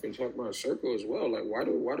myself and check my circle as well. Like, why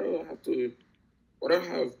do I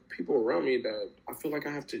have people around me that I feel like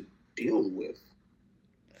I have to deal with?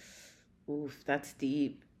 Oof, that's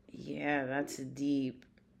deep. Yeah, that's deep.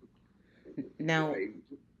 Now, Like,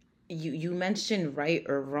 you mentioned right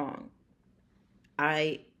or wrong.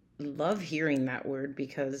 I love hearing that word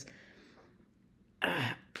because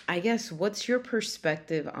I guess what's your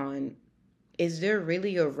perspective on is there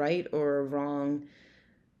really a right or a wrong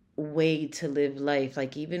way to live life?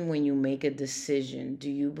 Like, even when you make a decision,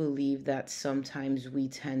 do you believe that sometimes we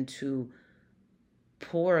tend to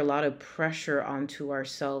pour a lot of pressure onto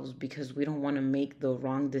ourselves because we don't want to make the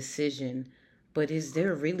wrong decision? But is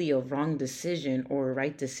there really a wrong decision or a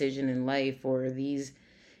right decision in life, or are these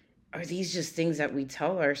just things that we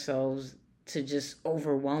tell ourselves to just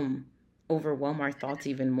overwhelm our thoughts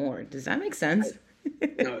even more? Does that make sense?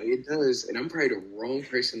 No, it does, and I'm probably the wrong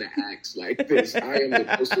person to ask like this. I am the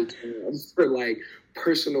poster child for like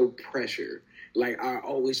personal pressure. Like I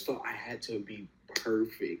always felt I had to be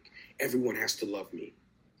perfect. Everyone has to love me.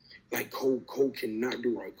 Like Cole cannot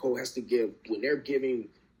do right. Cole has to give when they're giving,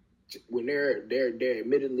 when they're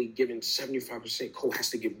admittedly giving 75%. Cole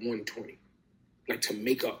has to give 120, like to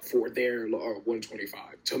make up for their, or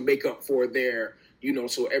 125 to make up for their,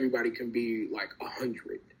 so everybody can be like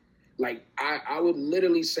 100. Like I would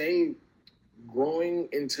literally say, growing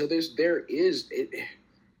into this,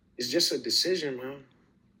 it's just a decision, man.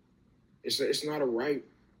 It's not a right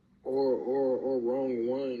or wrong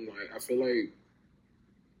one. Like I feel like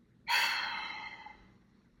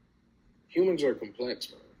humans are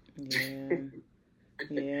complex, man.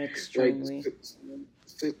 Yeah, extremely.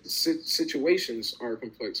 Like, situations are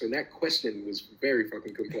complex, and that question was very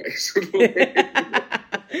fucking complex.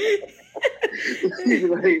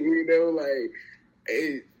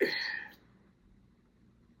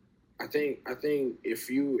 I think if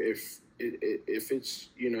it's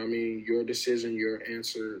your decision, your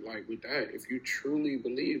answer, like with that, if you truly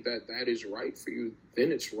believe that is right for you,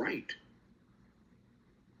 then it's right.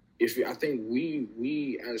 I think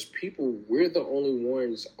we as people, we're the only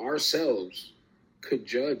ones ourselves could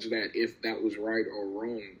judge that if that was right or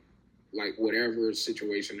wrong, like whatever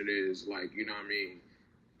situation it is, like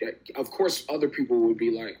that, of course other people would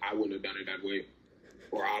be like, I wouldn't have done it that way,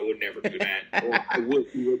 or I would never do that, or I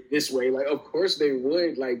would do it this way. Like, of course they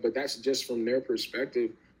would, like, but that's just from their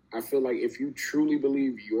perspective. I feel like if you truly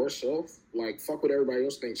believe yourself, like, fuck what everybody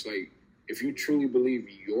else thinks. Like, if you truly believe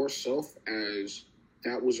yourself as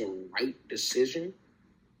that was a right decision,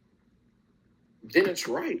 then it's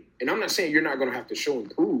right. And I'm not saying you're not going to have to show and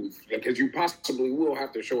prove, because you possibly will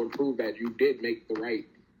have to show and prove that you did make the right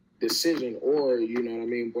decision, or you know what I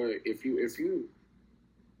mean. But if you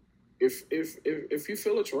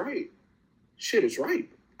feel it's right, shit, it's right.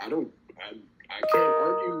 I can't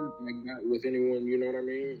argue like that with anyone. You know what I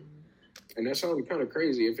mean? And that sounds kind of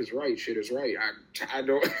crazy. If it's right, shit is right. I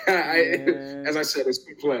don't. As I said, it's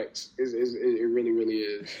complex. It really, really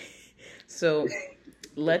is. So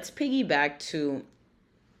let's piggyback to,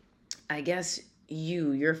 I guess,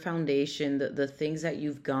 your foundation, the things that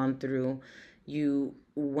you've gone through. You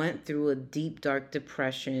went through a deep, dark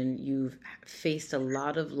depression. You've faced a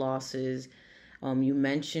lot of losses. You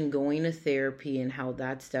mentioned going to therapy and how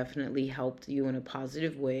that's definitely helped you in a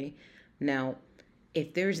positive way. Now,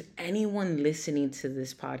 if there's anyone listening to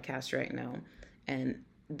this podcast right now and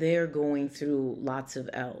they're going through lots of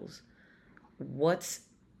L's, what's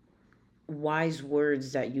wise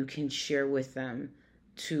words that you can share with them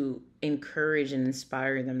to encourage and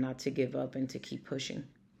inspire them not to give up and to keep pushing?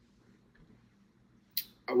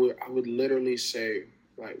 I would literally say,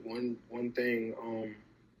 like, one thing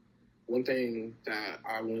that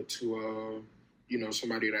I went to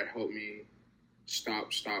somebody that helped me stop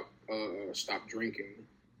drinking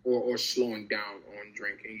or slowing down on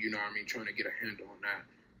drinking, trying to get a handle on that.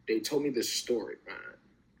 They told me this story, man.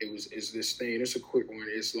 It's this thing, it's a quick one.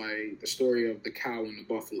 It's like the story of the cow and the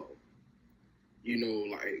buffalo.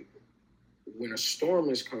 Like when a storm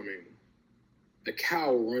is coming, the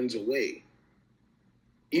cow runs away.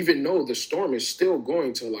 Even though the storm is still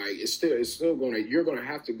going to, like, it's still going to, you're going to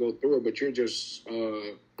have to go through it, but you're just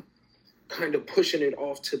kind of pushing it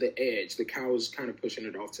off to the edge. The cow is kind of pushing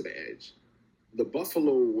it off to the edge. The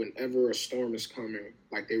buffalo, whenever a storm is coming,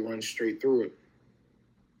 like, they run straight through it,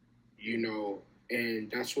 and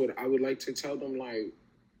that's what I would like to tell them, like,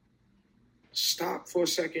 stop for a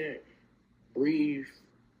second, breathe,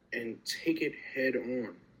 and take it head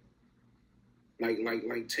on. Like,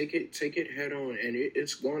 take it head on, and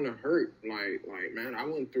it's going to hurt. Like, man, I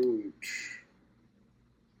went through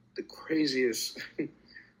the craziest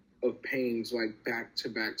of pains, like, back to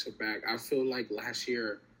back to back. I feel like last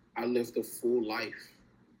year I lived a full life.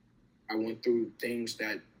 I went through things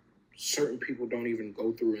that certain people don't even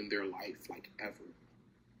go through in their life, like, ever.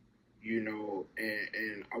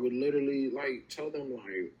 And I would literally, like, tell them,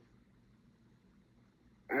 like,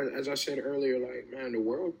 as I said earlier, like, man, the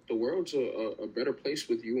world's a better place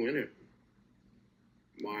with you in it.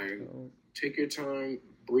 Like, take your time,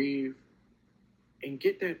 breathe, and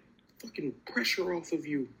get that fucking pressure off of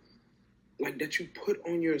you. like that you put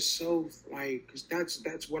on yourself, like, because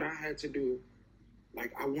that's what I had to do.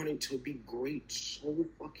 Like, I wanted to be great so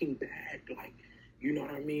fucking bad, like, you know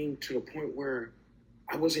what I mean, to the point where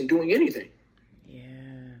I wasn't doing anything. Yeah.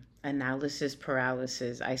 Analysis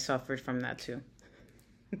paralysis. I suffered from that too.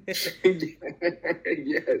 Yes.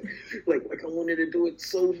 Like I wanted to do it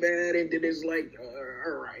so bad, and then it's like,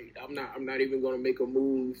 all right, I'm not even gonna make a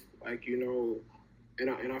move, like, you know, and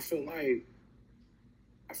I feel like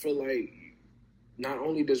not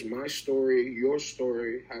only does my story, your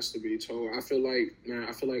story has to be told. I feel like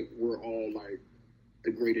we're all like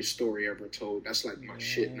the greatest story ever told. That's like my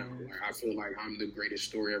shit now. Like, I feel like I'm the greatest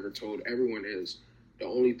story ever told. Everyone is. The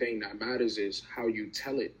only thing that matters is how you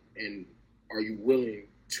tell it, and are you willing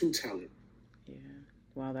to tell it. Yeah.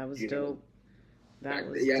 Wow, that was dope. Know? That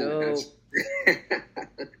was dope.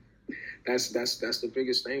 That's the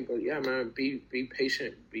biggest thing. But yeah, man, be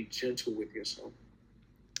patient, be gentle with yourself.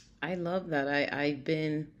 I love that. I've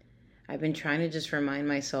been trying to just remind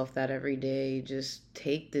myself that every day, just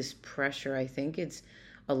take this pressure. I think it's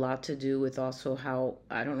a lot to do with also how,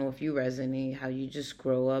 I don't know if you resonate, how you just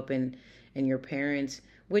grow up and your parents,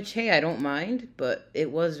 which, hey, I don't mind, but it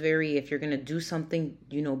was very, if you're going to do something,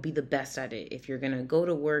 you know, be the best at it. If you're going to go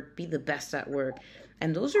to work, be the best at work.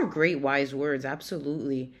 And those are great, wise words,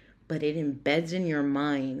 absolutely. But it embeds in your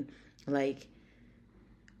mind, like,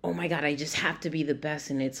 oh my God, I just have to be the best.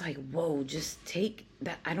 And it's like, whoa, just take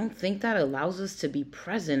that. I don't think that allows us to be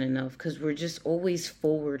present enough, because we're just always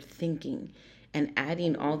forward thinking and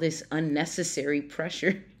adding all this unnecessary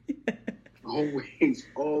pressure. Always.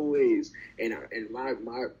 And my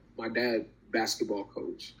dad, basketball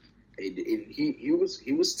coach, and he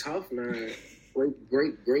was tough, man.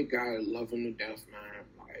 Great guy. Love him to death, man.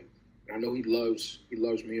 Like, I know he loves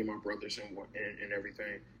me and my brothers and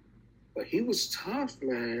everything. But he was tough,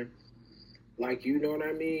 man. Like, you know what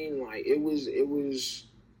I mean? Like, it was a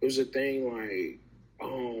thing, like,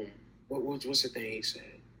 what's the thing he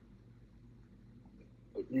said?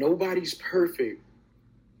 Nobody's perfect,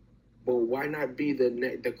 but why not be the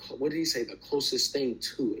what did he say? The closest thing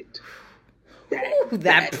to it.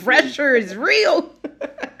 That pressure is real.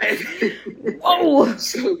 Whoa.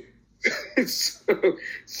 So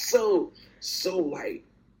like,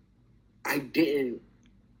 I didn't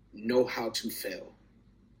know how to fail.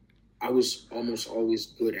 I was almost always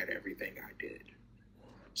good at everything I did.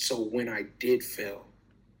 So when I did fail,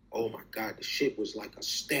 oh my God, the shit was like a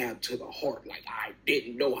stab to the heart. Like, I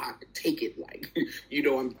didn't know how to take it. Like, you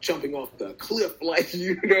know, I'm jumping off the cliff. Like,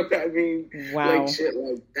 you know what I mean? Wow. Like, shit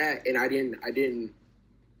like that. And I didn't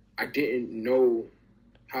know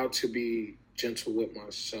how to be gentle with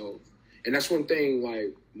myself. And that's one thing,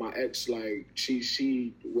 like, my ex, like,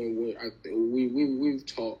 she we've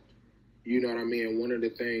talked, you know what I mean? And one of the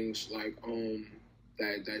things, like,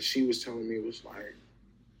 that she was telling me was, like,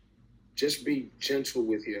 just be gentle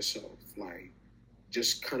with yourself. Like,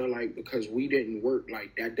 just kind of like, because we didn't work,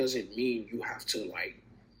 like, that doesn't mean you have to, like,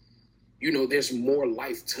 you know, there's more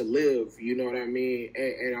life to live, you know what I mean?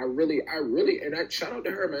 And I really, and I shout out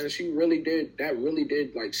to her, man. She really did,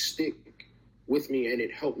 like, stick with me, and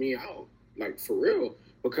it helped me out, like, for real.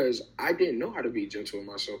 Because I didn't know how to be gentle with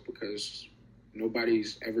myself, because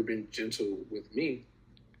nobody's ever been gentle with me.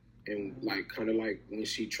 And, like, kind of like when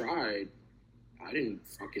she tried, I didn't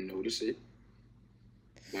fucking notice it.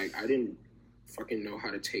 Like, I didn't fucking know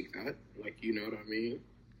how to take that. Like, you know what I mean?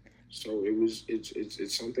 So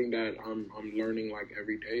it's something that I'm learning, like,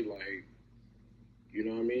 every day. Like, you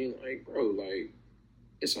know what I mean? Like, bro, like,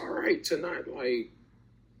 it's all right to not, like,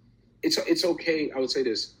 it's okay. I would say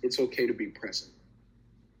this: it's okay to be present.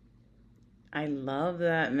 I love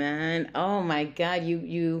that, man. Oh my God,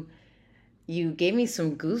 you gave me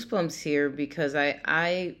some goosebumps here, because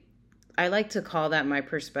I like to call that my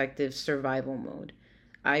perspective survival mode.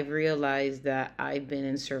 I've realized that I've been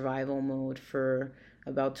in survival mode for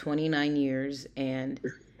about 29 years, and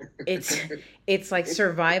it's like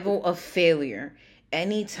survival of failure.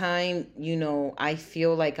 Anytime, you know, I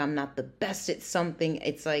feel like I'm not the best at something,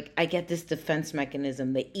 it's like I get this defense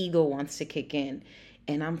mechanism. The ego wants to kick in.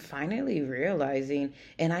 And I'm finally realizing,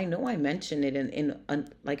 and I know I mentioned it in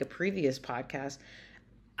like a previous podcast,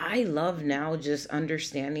 I love now just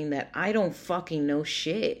understanding that I don't fucking know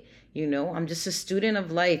shit. You know, I'm just a student of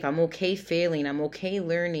life. I'm okay failing. I'm okay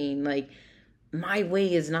learning. Like, my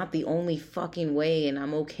way is not the only fucking way, and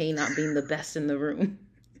I'm okay not being the best in the room.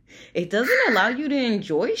 It doesn't allow you to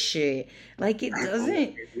enjoy shit. Like, it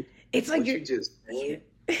doesn't. It's like you just said,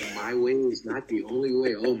 my way is not the only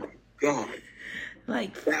way. Oh my God.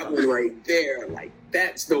 Like, that one right there, like,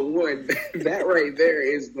 that's the one. That right there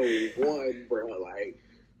is the one, bro. Like,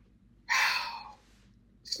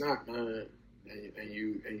 It's not, man. And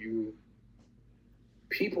you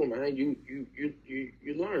people, man, you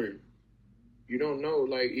learn. You don't know,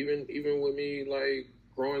 like even with me, like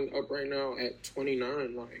growing up right now at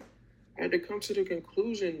 29, like I had to come to the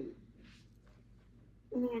conclusion,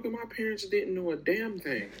 like my parents didn't know a damn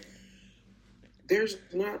thing. There's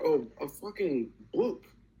not a fucking book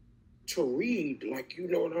to read, like, you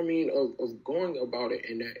know what I mean, of going about it,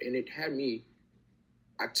 and it had me.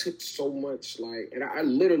 I took so much, like, and I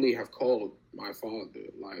literally have called my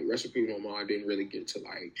father, like, recipe to my mom. I didn't really get to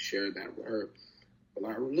like share that with her, but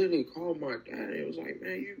like, I literally called my dad, and it was like,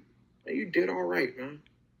 man, you did all right, man.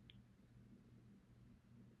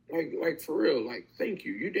 Like for real, like, thank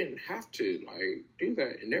you. You didn't have to like do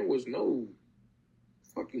that, and there was no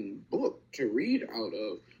fucking book to read out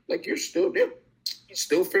of. Like, you're still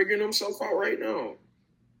figuring himself out right now.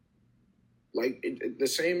 Like the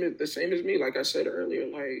same as me. Like I said earlier,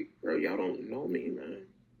 like, bro, y'all don't know me, man.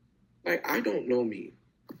 Like, I don't know me.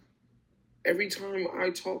 Every time I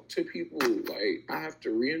talk to people, like, I have to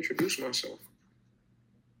reintroduce myself.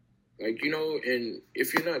 Like, you know, and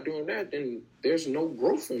if you're not doing that, then there's no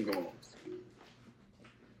growth involved.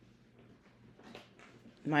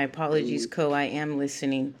 My apologies, Co. I am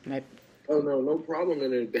listening. Oh, no problem.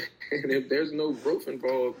 And if there's no growth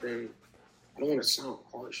involved, then I don't want to sound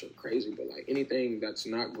harsh or crazy, but like anything that's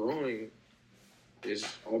not growing is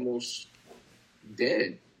almost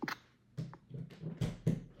dead.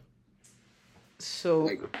 So,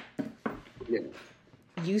 like, yeah.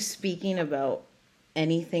 You speaking about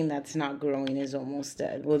anything that's not growing is almost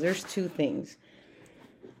dead. Well, there's two things.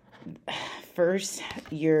 First,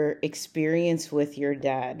 your experience with your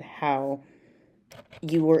dad, how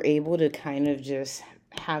you were able to kind of just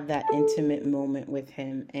have that intimate moment with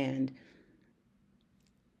him and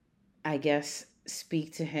I guess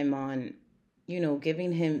speak to him on,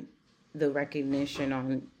 giving him the recognition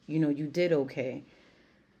on, you did okay.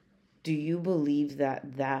 Do you believe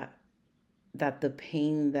that the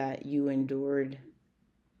pain that you endured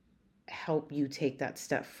helped you take that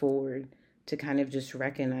step forward to kind of just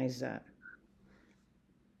recognize that?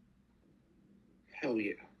 Hell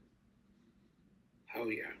yeah.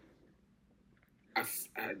 I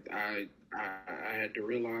had to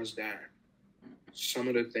realize that some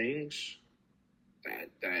of the things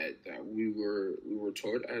that we were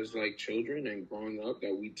taught as like children and growing up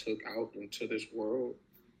that we took out into this world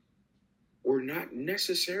were not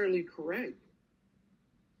necessarily correct.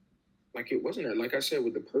 Like, it wasn't that. Like I said,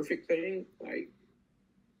 with the perfect thing, like,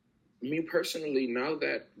 me personally, now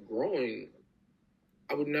that growing,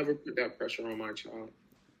 I would never put that pressure on my child.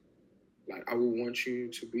 Like, I would want you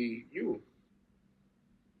to be you.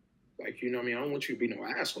 Like, you know what I mean? I don't want you to be no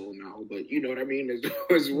asshole now, but you know what I mean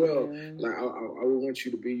as well. Yeah. Like, I would want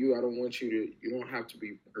you to be you. I don't want you don't have to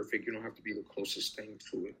be perfect. You don't have to be the closest thing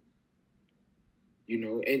to it. You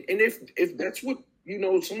know, and if that's what,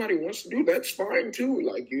 somebody wants to do, that's fine too.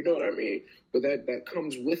 Like, you know what I mean? But that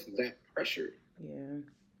comes with that pressure. Yeah.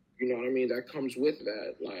 You know what I mean? That comes with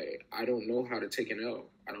that. Like, I don't know how to take an L.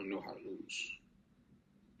 I don't know how to lose.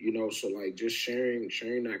 You know, so like just sharing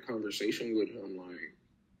that conversation with him, like,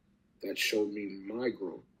 that showed me my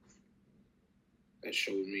growth. That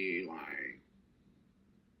showed me like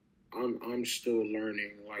I'm still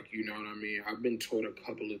learning. Like, you know what I mean? I've been taught a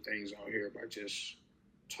couple of things out here by just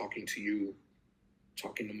talking to you,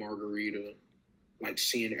 talking to Margarita, like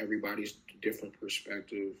seeing everybody's different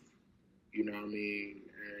perspective. You know what I mean?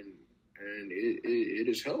 And it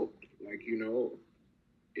has helped. Like,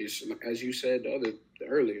 it's, as you said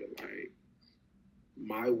earlier, like,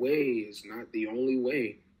 my way is not the only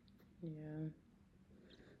way. Yeah.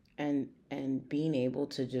 And being able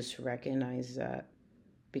to just recognize that,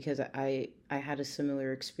 because I had a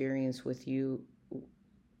similar experience with you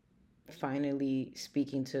finally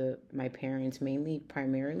speaking to my parents,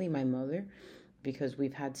 primarily my mother, because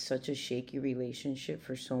we've had such a shaky relationship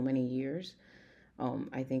for so many years.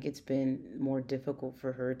 I think it's been more difficult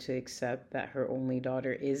for her to accept that her only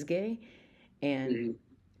daughter is gay. And mm-hmm.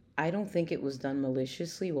 I don't think it was done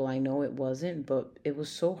maliciously. Well, I know it wasn't, but it was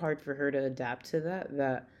so hard for her to adapt to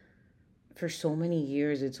that for so many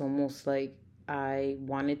years, it's almost like I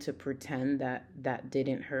wanted to pretend that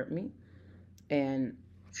didn't hurt me. And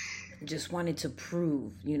just wanted to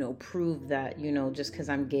prove that, just because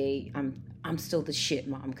I'm gay, I'm still the shit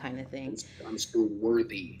mom kind of thing. I'm still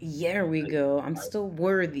worthy. There we go. I'm still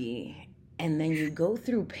worthy. And then you go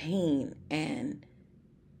through pain, and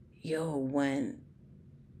when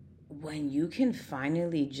you can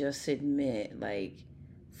finally just admit, like,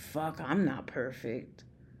 fuck, I'm not perfect,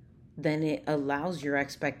 then it allows your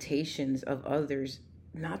expectations of others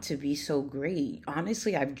not to be so great.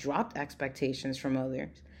 Honestly, I've dropped expectations from others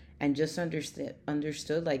and just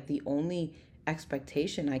understood like the only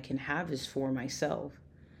expectation I can have is for myself.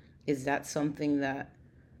 Is that something that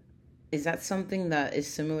is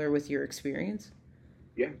similar with your experience?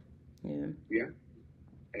 Yeah, Yeah. yeah.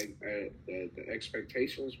 And the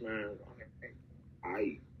expectations, man.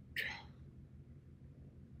 I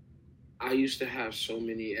I used to have so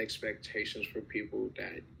many expectations for people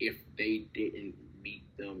that if they didn't meet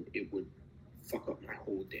them, it would fuck up my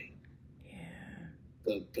whole day. Yeah.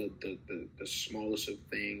 The smallest of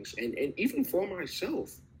things, and even for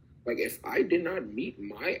myself, like if I did not meet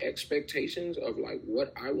my expectations of like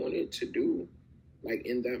what I wanted to do, like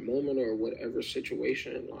in that moment or whatever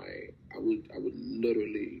situation, like I would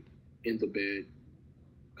literally in the bed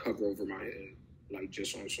cover over my head, like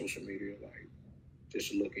just on social media, like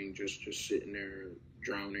just looking, just sitting there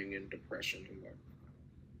drowning in depression and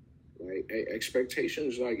like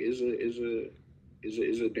expectations like is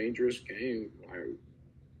a dangerous game, like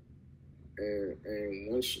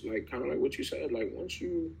and once like kind of like what you said, like once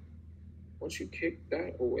you kick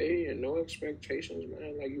that away and no expectations,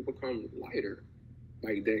 man, like you become lighter.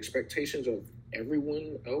 Like the expectations of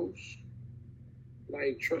everyone else,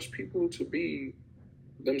 like trust people to be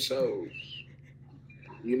themselves.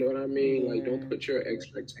 You know what I mean? Like don't Yeah. put your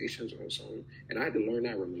expectations on someone. And I had to learn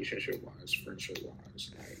that relationship wise, friendship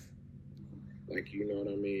wise, like you know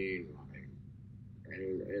what I mean? Like,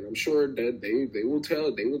 and I'm sure that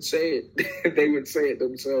they would say it, they would say it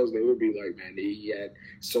themselves. They would be like, man, he had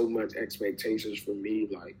so much expectations for me,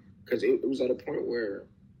 like, because it was at a point where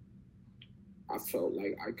I felt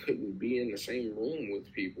like I couldn't be in the same room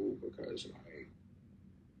with people because like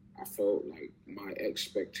I felt like my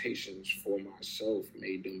expectations for myself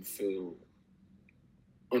made them feel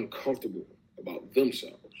uncomfortable about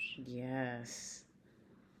themselves. Yes.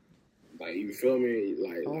 Like you feel me?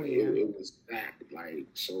 Oh Like yeah. it was that. Like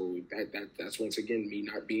so that's once again me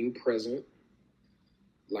not being present.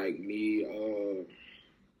 Like me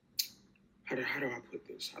how do I put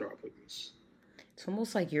this? How do I put this? It's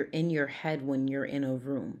almost like you're in your head when you're in a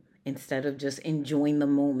room instead of just enjoying the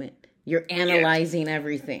moment. You're Yes. analyzing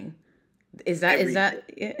everything. Is Everything. that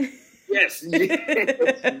yeah. Yes,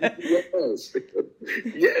 yes,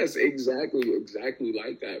 yes, exactly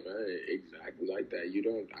like that, man. Exactly like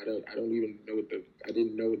that. I don't even know I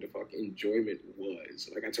didn't know what the fuck enjoyment was.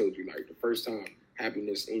 Like I told you, like the first time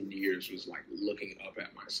happiness in years was like looking up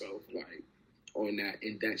at myself, like on that,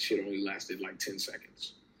 and that shit only lasted like 10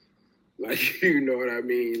 seconds. Like, you know what I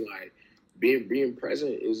mean? Like being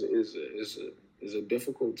present is a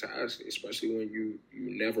difficult task, especially when you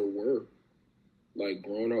never were like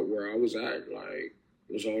growing up where I was at, like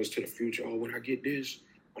it was always to the future. Oh, when I get this,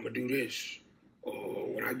 I'm gonna do this. Oh,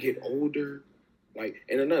 when I get older, like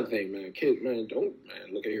and another thing, man, kids, man, don't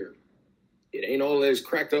man, look at here. It ain't all as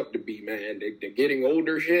cracked up to be, man. They're getting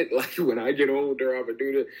older shit. Like when I get older, I'm gonna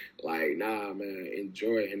do this. Like, nah, man,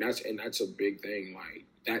 enjoy it. And that's a big thing. Like,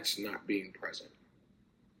 that's not being present.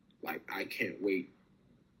 Like, I can't wait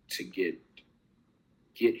to get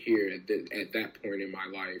here at that point in my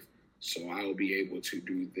life, so I'll be able to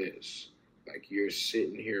do this. Like you're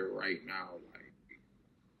sitting here right now, like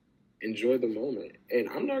enjoy the moment. And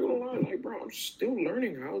I'm not gonna lie, like bro, I'm still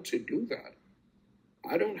learning how to do that.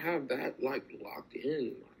 I don't have that like locked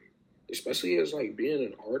in, like, especially as like being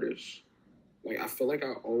an artist. Like I feel like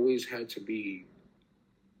I always had to be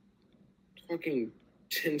fucking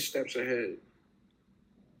 10 steps ahead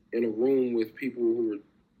in a room with people who were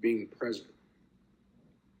being present.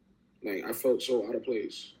 Like I felt so out of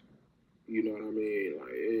place. You know what I mean?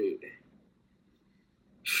 Like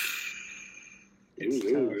It's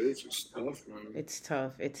tough. it's just tough, man. It's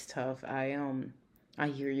tough. It's tough. I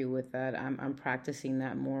hear you with that. I'm practicing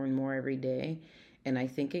that more and more every day, and I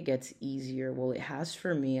think it gets easier. Well, it has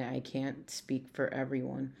for me. I can't speak for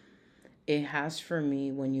everyone. It has for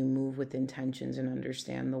me when you move with intentions and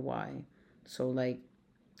understand the why. So like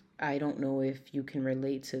I don't know if you can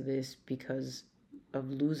relate to this because of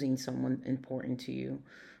losing someone important to you,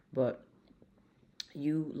 but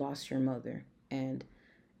you lost your mother, and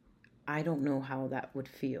I don't know how that would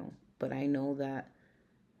feel, but I know that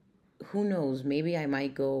who knows, maybe I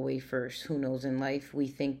might go away first. Who knows, in life we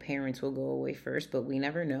think parents will go away first, but we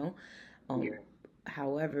never know. Um Yeah.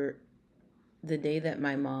 However, the day that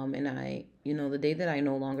my mom and I, the day that I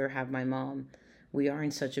no longer have my mom, we are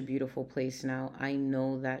in such a beautiful place now. I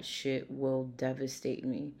know that shit will devastate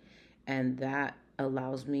me. And that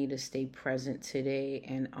allows me to stay present today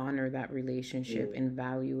and honor that relationship Mm. and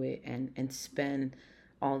value it and spend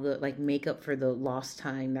all the like make up for the lost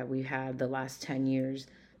time that we had the last 10 years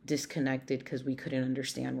disconnected because we couldn't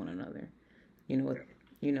understand one another. You know what?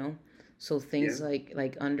 you know? So Yeah. things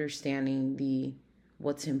like understanding the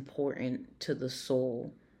what's important to the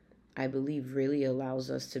soul, I believe really allows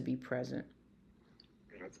us to be present.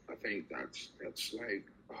 And I think that's like,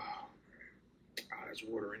 oh, eyes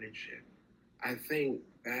watering and shit. I think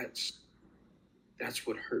that's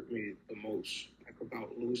what hurt me the most, like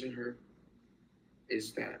about losing her,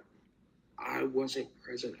 is that I wasn't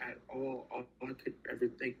present at all. All I could ever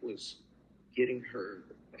think was getting her,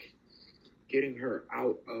 getting her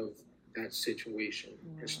out of that situation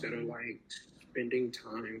instead of like spending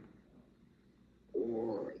time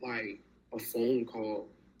or like a phone call,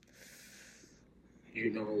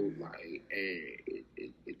 like, and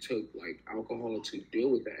it took like alcohol to deal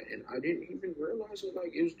with that. And I didn't even realize it.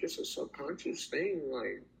 Like, it was just a subconscious thing.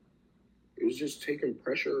 Like, it was just taking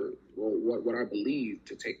pressure, or what I believe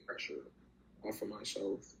to take pressure off of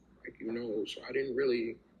myself. Like, so I didn't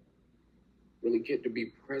really get to be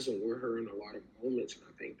present with her in a lot of moments. And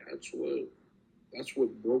I think that's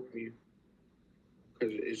what broke me,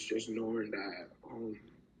 because it's just knowing that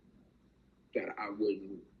I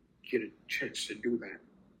wouldn't get a chance to do that.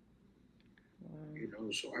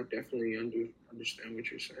 So I definitely understand what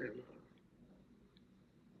you're saying.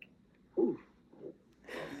 Whew.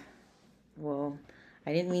 Well,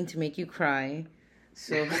 I didn't mean to make you cry.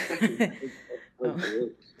 So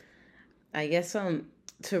I guess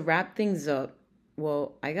to wrap things up,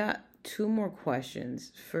 well, I got two more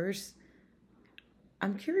questions. First,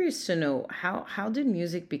 I'm curious to know how did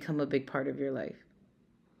music become a big part of your life?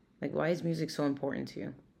 Like, why is music so important to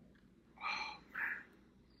you?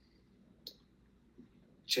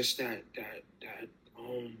 Just that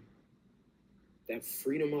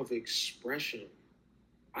freedom of expression.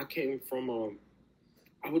 I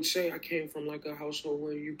would say I came from like a household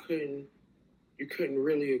where you couldn't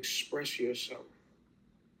really express yourself.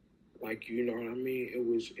 Like, you know what I mean? It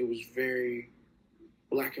was very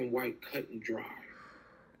black and white, cut and dry.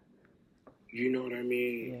 You know what I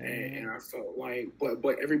mean? Yeah. And I felt like,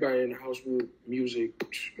 but everybody in the house grew music.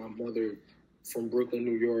 My mother from Brooklyn,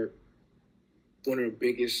 New York, one of the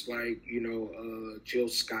biggest, like, Jill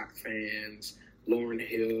Scott fans, Lauryn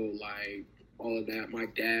Hill, like, all of that. My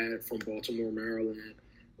dad from Baltimore, Maryland,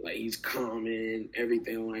 like, he's Common,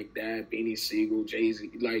 everything like that. Beanie Siegel, Jay-Z,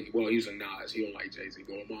 like, well, he's a Nas. He don't like Jay-Z.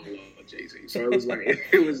 But my mom loved Jay-Z. So it was like,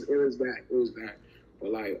 it was that.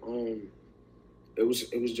 But like, it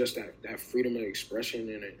was just that freedom of expression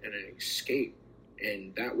and an escape.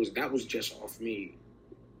 And that was just off me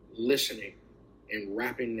listening and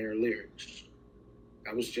rapping their lyrics.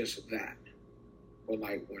 That was just that. But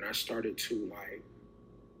like, when I started to like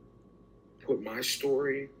put my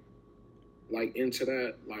story like into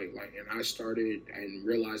that, like, and I started and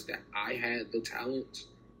realized that I had the talent,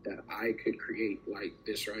 that I could create like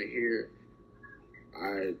this right here,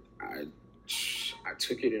 I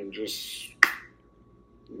took it and just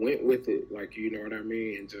went with it, like, you know what I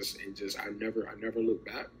mean, and just I never looked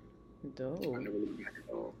back. Dope. I never looked back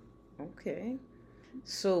at all. Okay.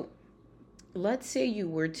 So let's say you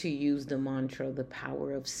were to use the mantra, the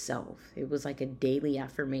power of self. It was like a daily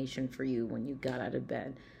affirmation for you when you got out of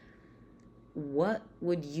bed. What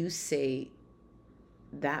would you say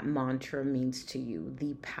that mantra means to you?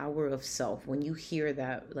 The power of self. When you hear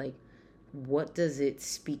that, like, what does it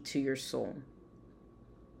speak to your soul?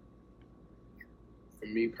 For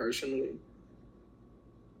me personally,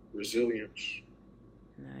 resilience.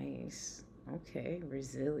 Nice. Okay,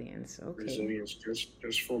 resilience. Okay. Resilience,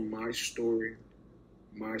 just from my story,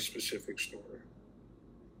 my specific story.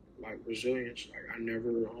 Like, resilience. Like, I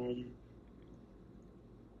never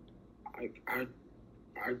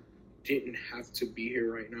I didn't have to be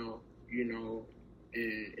here right now,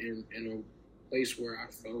 in a place where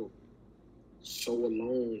I felt so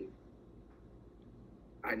alone.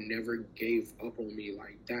 I never gave up on me.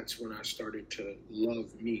 Like, that's when I started to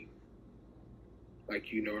love me.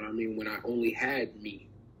 Like, you know what I mean? When I only had me,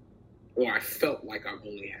 or I felt like I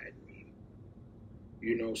only had me.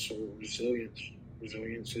 So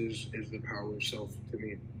resilience is the power of self to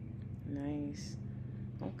me. Nice.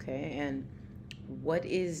 Okay, and what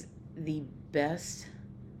is the best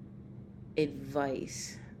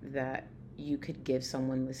advice that you could give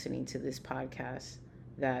someone listening to this podcast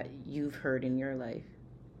that you've heard in your life?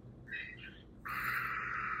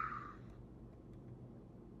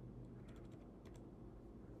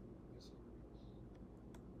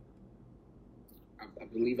 I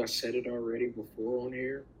believe I said it already before on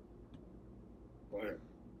here, but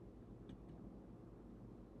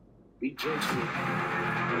be gentle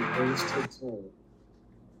when things take time.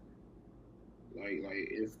 Like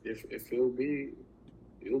if it'll be,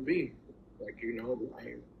 like,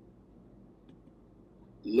 like,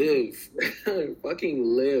 live, fucking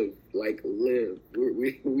live, like live.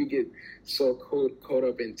 We get so caught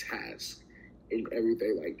up in tasks and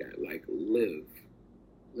everything like that. Like live,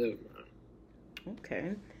 man.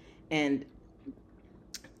 Okay. And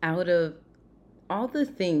out of all the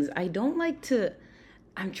things, I'm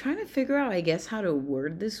trying to figure out, I guess, how to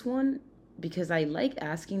word this one because I like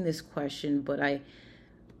asking this question, but I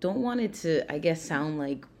don't want it to, I guess, sound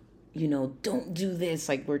like, don't do this.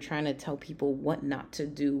 Like we're trying to tell people what not to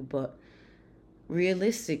do. But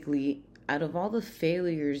realistically, out of all the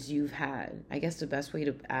failures you've had, I guess the best way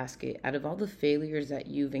to ask it, out of all the failures that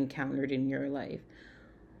you've encountered in your life,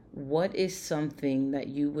 what is something that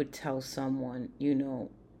you would tell someone,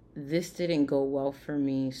 this didn't go well for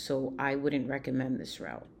me, so I wouldn't recommend this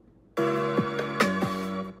route? I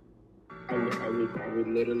would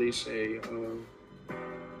literally say,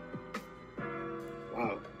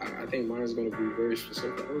 wow, I think mine's going to be very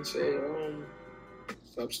specific. I would say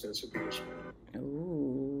substance abuse, man.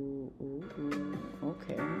 Ooh,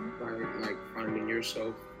 okay. Like finding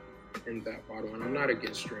yourself in that bottle. And I'm not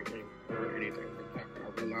against drinking or anything like that, but I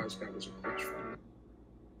realized that was a crutch for me.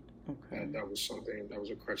 Okay. That was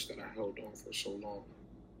a crutch that I held on for so long.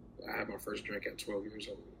 I had my first drink at 12 years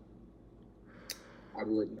old. I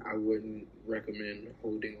wouldn't recommend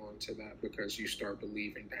holding on to that because you start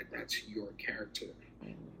believing that that's your character.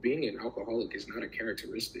 Being an alcoholic is not a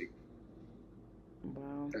characteristic.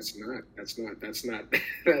 Wow. That's not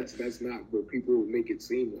what people make it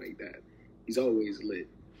seem like that. He's always lit.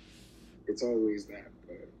 It's always that,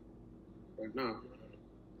 but nah.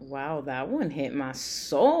 Wow, that one hit my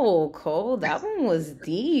soul, Cole. That one was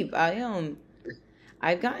deep. I've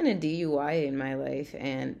gotten a DUI in my life,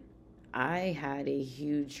 and I had a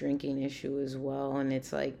huge drinking issue as well. And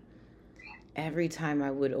it's like every time I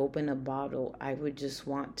would open a bottle, I would just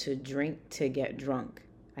want to drink to get drunk.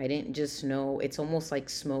 I didn't just know. It's almost like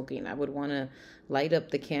smoking. I would want to light up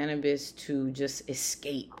the cannabis to just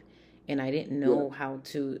escape. And I didn't know how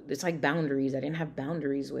to. It's like boundaries. I didn't have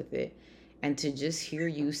boundaries with it. And to just hear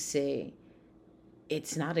you say,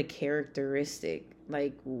 it's not a characteristic.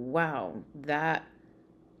 Like, wow,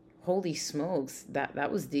 holy smokes,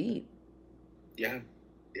 that was deep. Yeah,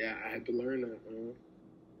 I had to learn that, man.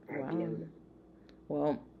 I had to learn that.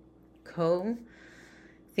 Well, Co,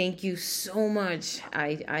 thank you so much.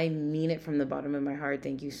 I mean it from the bottom of my heart.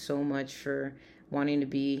 Thank you so much for wanting to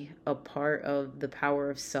be a part of the Power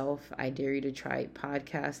of Self. I Dare You to Try It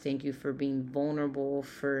podcast. Thank you for being vulnerable,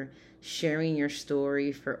 for sharing your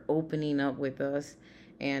story, for opening up with us,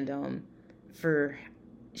 and for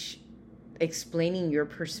explaining your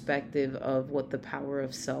perspective of what the power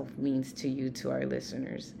of self means to you, to our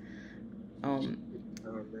listeners. Oh man,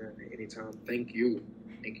 anytime. Thank you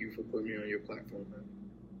for putting me on your platform, man.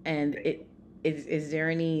 And is there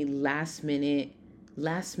any last minute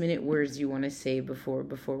words you want to say before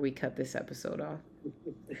we cut this episode off?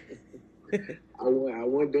 I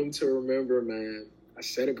want them to remember, man. I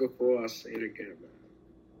said it before, I'll say it again, man.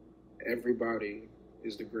 Everybody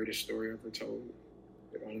is the greatest story ever told.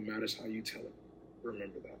 It only matters how you tell it.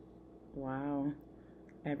 Remember that. Wow.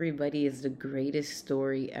 Everybody is the greatest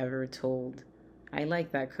story ever told. I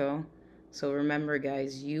like that, Co. So remember,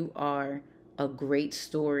 guys, you are a great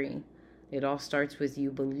story. It all starts with you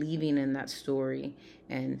believing in that story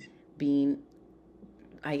and being,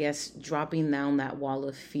 I guess, dropping down that wall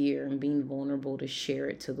of fear and being vulnerable to share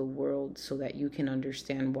it to the world so that you can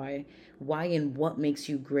understand why and what makes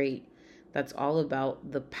you great. That's all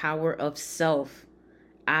about the power of self.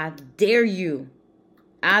 I dare you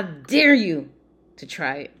to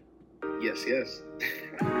try it. Yes.